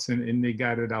house and they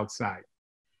got it outside.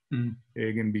 Mm. There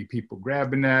are going to be people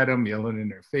grabbing at them, yelling in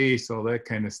their face, all that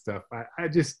kind of stuff. I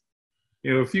just,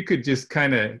 if you could just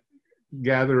kind of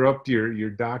gather up your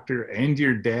doctor and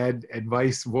your dad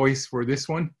advice voice for this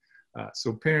one.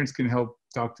 So parents can help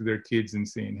talk to their kids and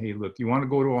saying, hey, look, you want to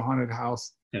go to a haunted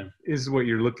house? Yeah. This is what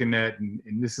you're looking at. And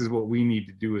this is what we need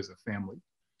to do as a family.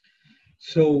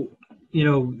 So,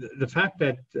 the fact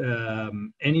that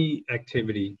any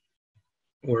activity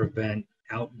or event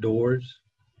outdoors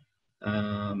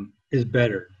is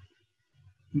better,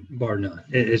 bar none.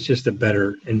 It's just a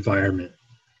better environment.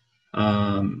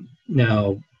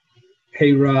 Now,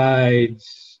 hay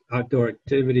rides, outdoor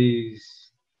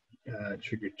activities,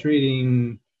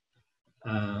 trick-or-treating,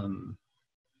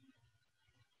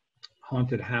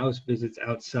 haunted house visits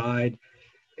outside.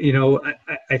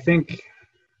 I think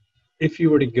if you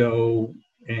were to go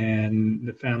and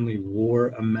the family wore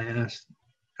a mask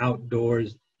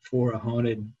outdoors for a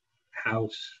haunted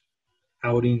house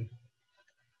outing,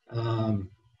 I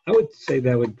would say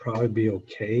that would probably be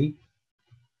okay.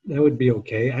 That would be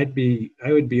okay. I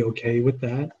would be okay with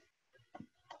that.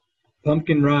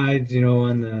 Pumpkin rides,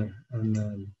 on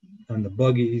the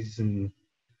buggies, and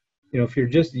if you're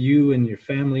just you and your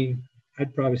family,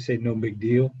 I'd probably say no big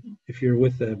deal. If you're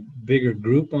with a bigger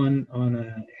group on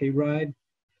a hayride,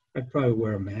 I'd probably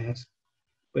wear a mask,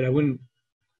 but I would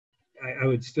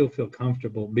still feel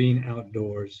comfortable being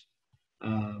outdoors.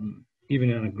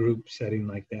 Even in a group setting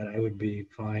like that, I would be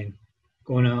fine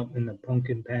going out in the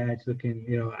pumpkin patch looking,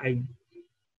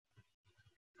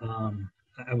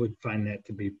 I would find that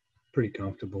to be pretty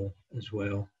comfortable as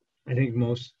well. I think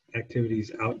most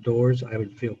activities outdoors, I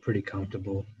would feel pretty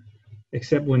comfortable,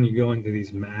 except when you go into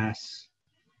these mass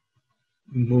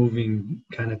moving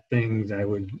kind of things, I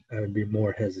would be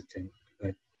more hesitant.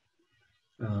 But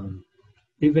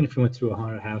even if we went through a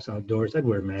haunted house outdoors, I'd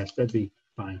wear a mask. That'd be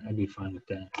fine. I'd be fine with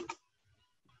that.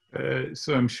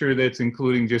 So I'm sure that's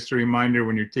including just a reminder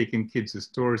when you're taking kids to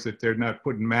stores that they're not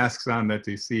putting masks on that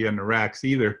they see on the racks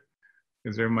either,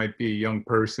 because there might be a young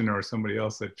person or somebody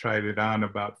else that tried it on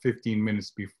about 15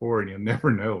 minutes before and you'll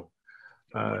never know.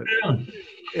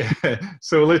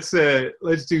 So let's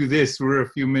do this. We're a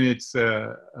few minutes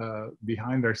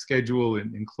behind our schedule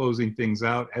in closing things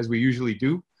out, as we usually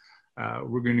do.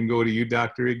 We're going to go to you,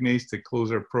 Dr. Ignace, to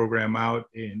close our program out,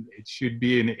 and it should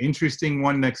be an interesting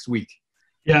one next week.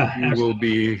 Yeah, we will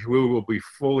be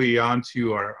fully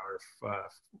onto our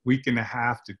week and a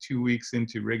half to 2 weeks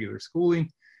into regular schooling,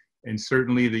 and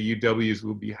certainly the UWs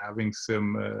will be having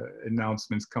some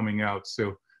announcements coming out.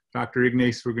 So, Dr.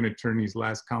 Ignace, we're going to turn these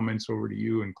last comments over to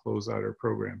you and close out our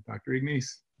program. Dr.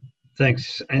 Ignace.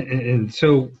 Thanks. And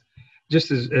so,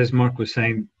 just as Mark was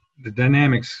saying, the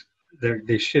dynamics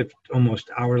they shift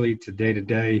almost hourly to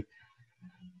day.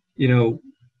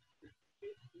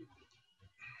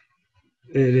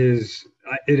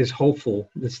 It is hopeful.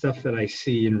 The stuff that I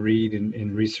see and read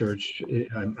and research,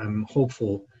 I'm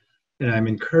hopeful, and I'm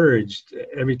encouraged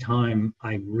every time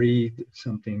I read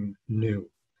something new.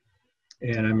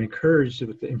 And I'm encouraged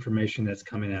with the information that's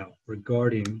coming out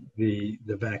regarding the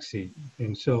vaccine.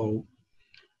 And so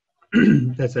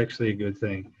that's actually a good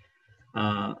thing.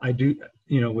 I do,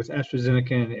 with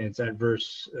AstraZeneca and its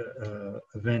adverse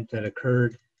event that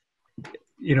occurred,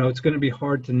 it's going to be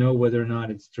hard to know whether or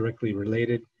not it's directly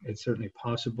related. It's certainly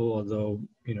possible, although,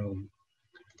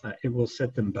 it will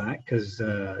set them back because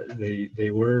they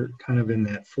were kind of in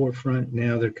that forefront.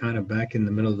 Now they're kind of back in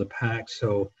the middle of the pack.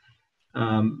 So,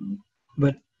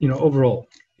 but, overall,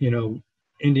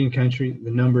 Indian country,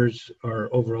 the numbers are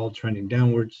overall trending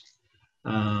downwards.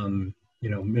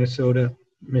 Minnesota,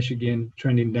 Michigan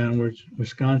trending downwards.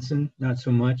 Wisconsin, not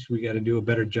so much. We got to do a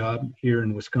better job here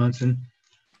in Wisconsin.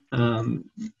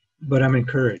 But I'm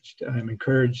encouraged. I'm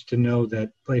encouraged to know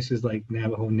that places like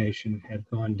Navajo Nation have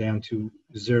gone down to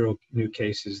 0 new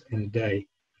cases in a day,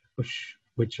 which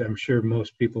I'm sure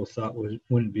most people thought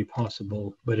wouldn't be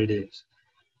possible, but it is.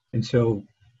 And so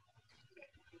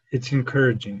it's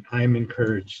encouraging. I'm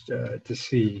encouraged to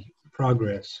see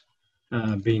progress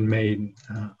being made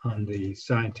on the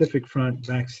scientific front,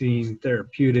 vaccine,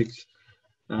 therapeutics,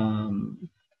 the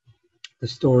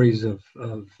stories of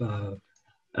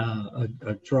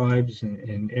tribes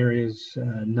and areas,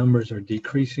 numbers are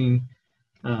decreasing,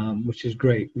 which is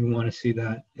great. We want to see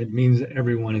that. It means that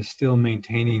everyone is still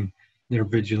maintaining their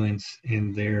vigilance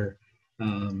and their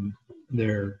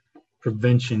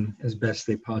prevention as best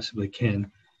they possibly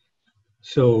can.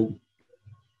 So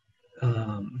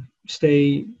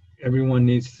everyone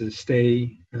needs to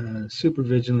stay super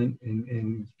vigilant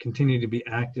and continue to be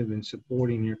active in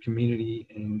supporting your community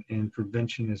and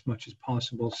prevention as much as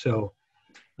possible. So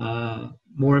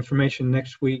more information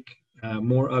next week,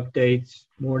 more updates,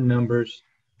 more numbers.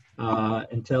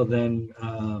 Until then,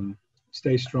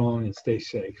 stay strong and stay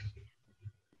safe.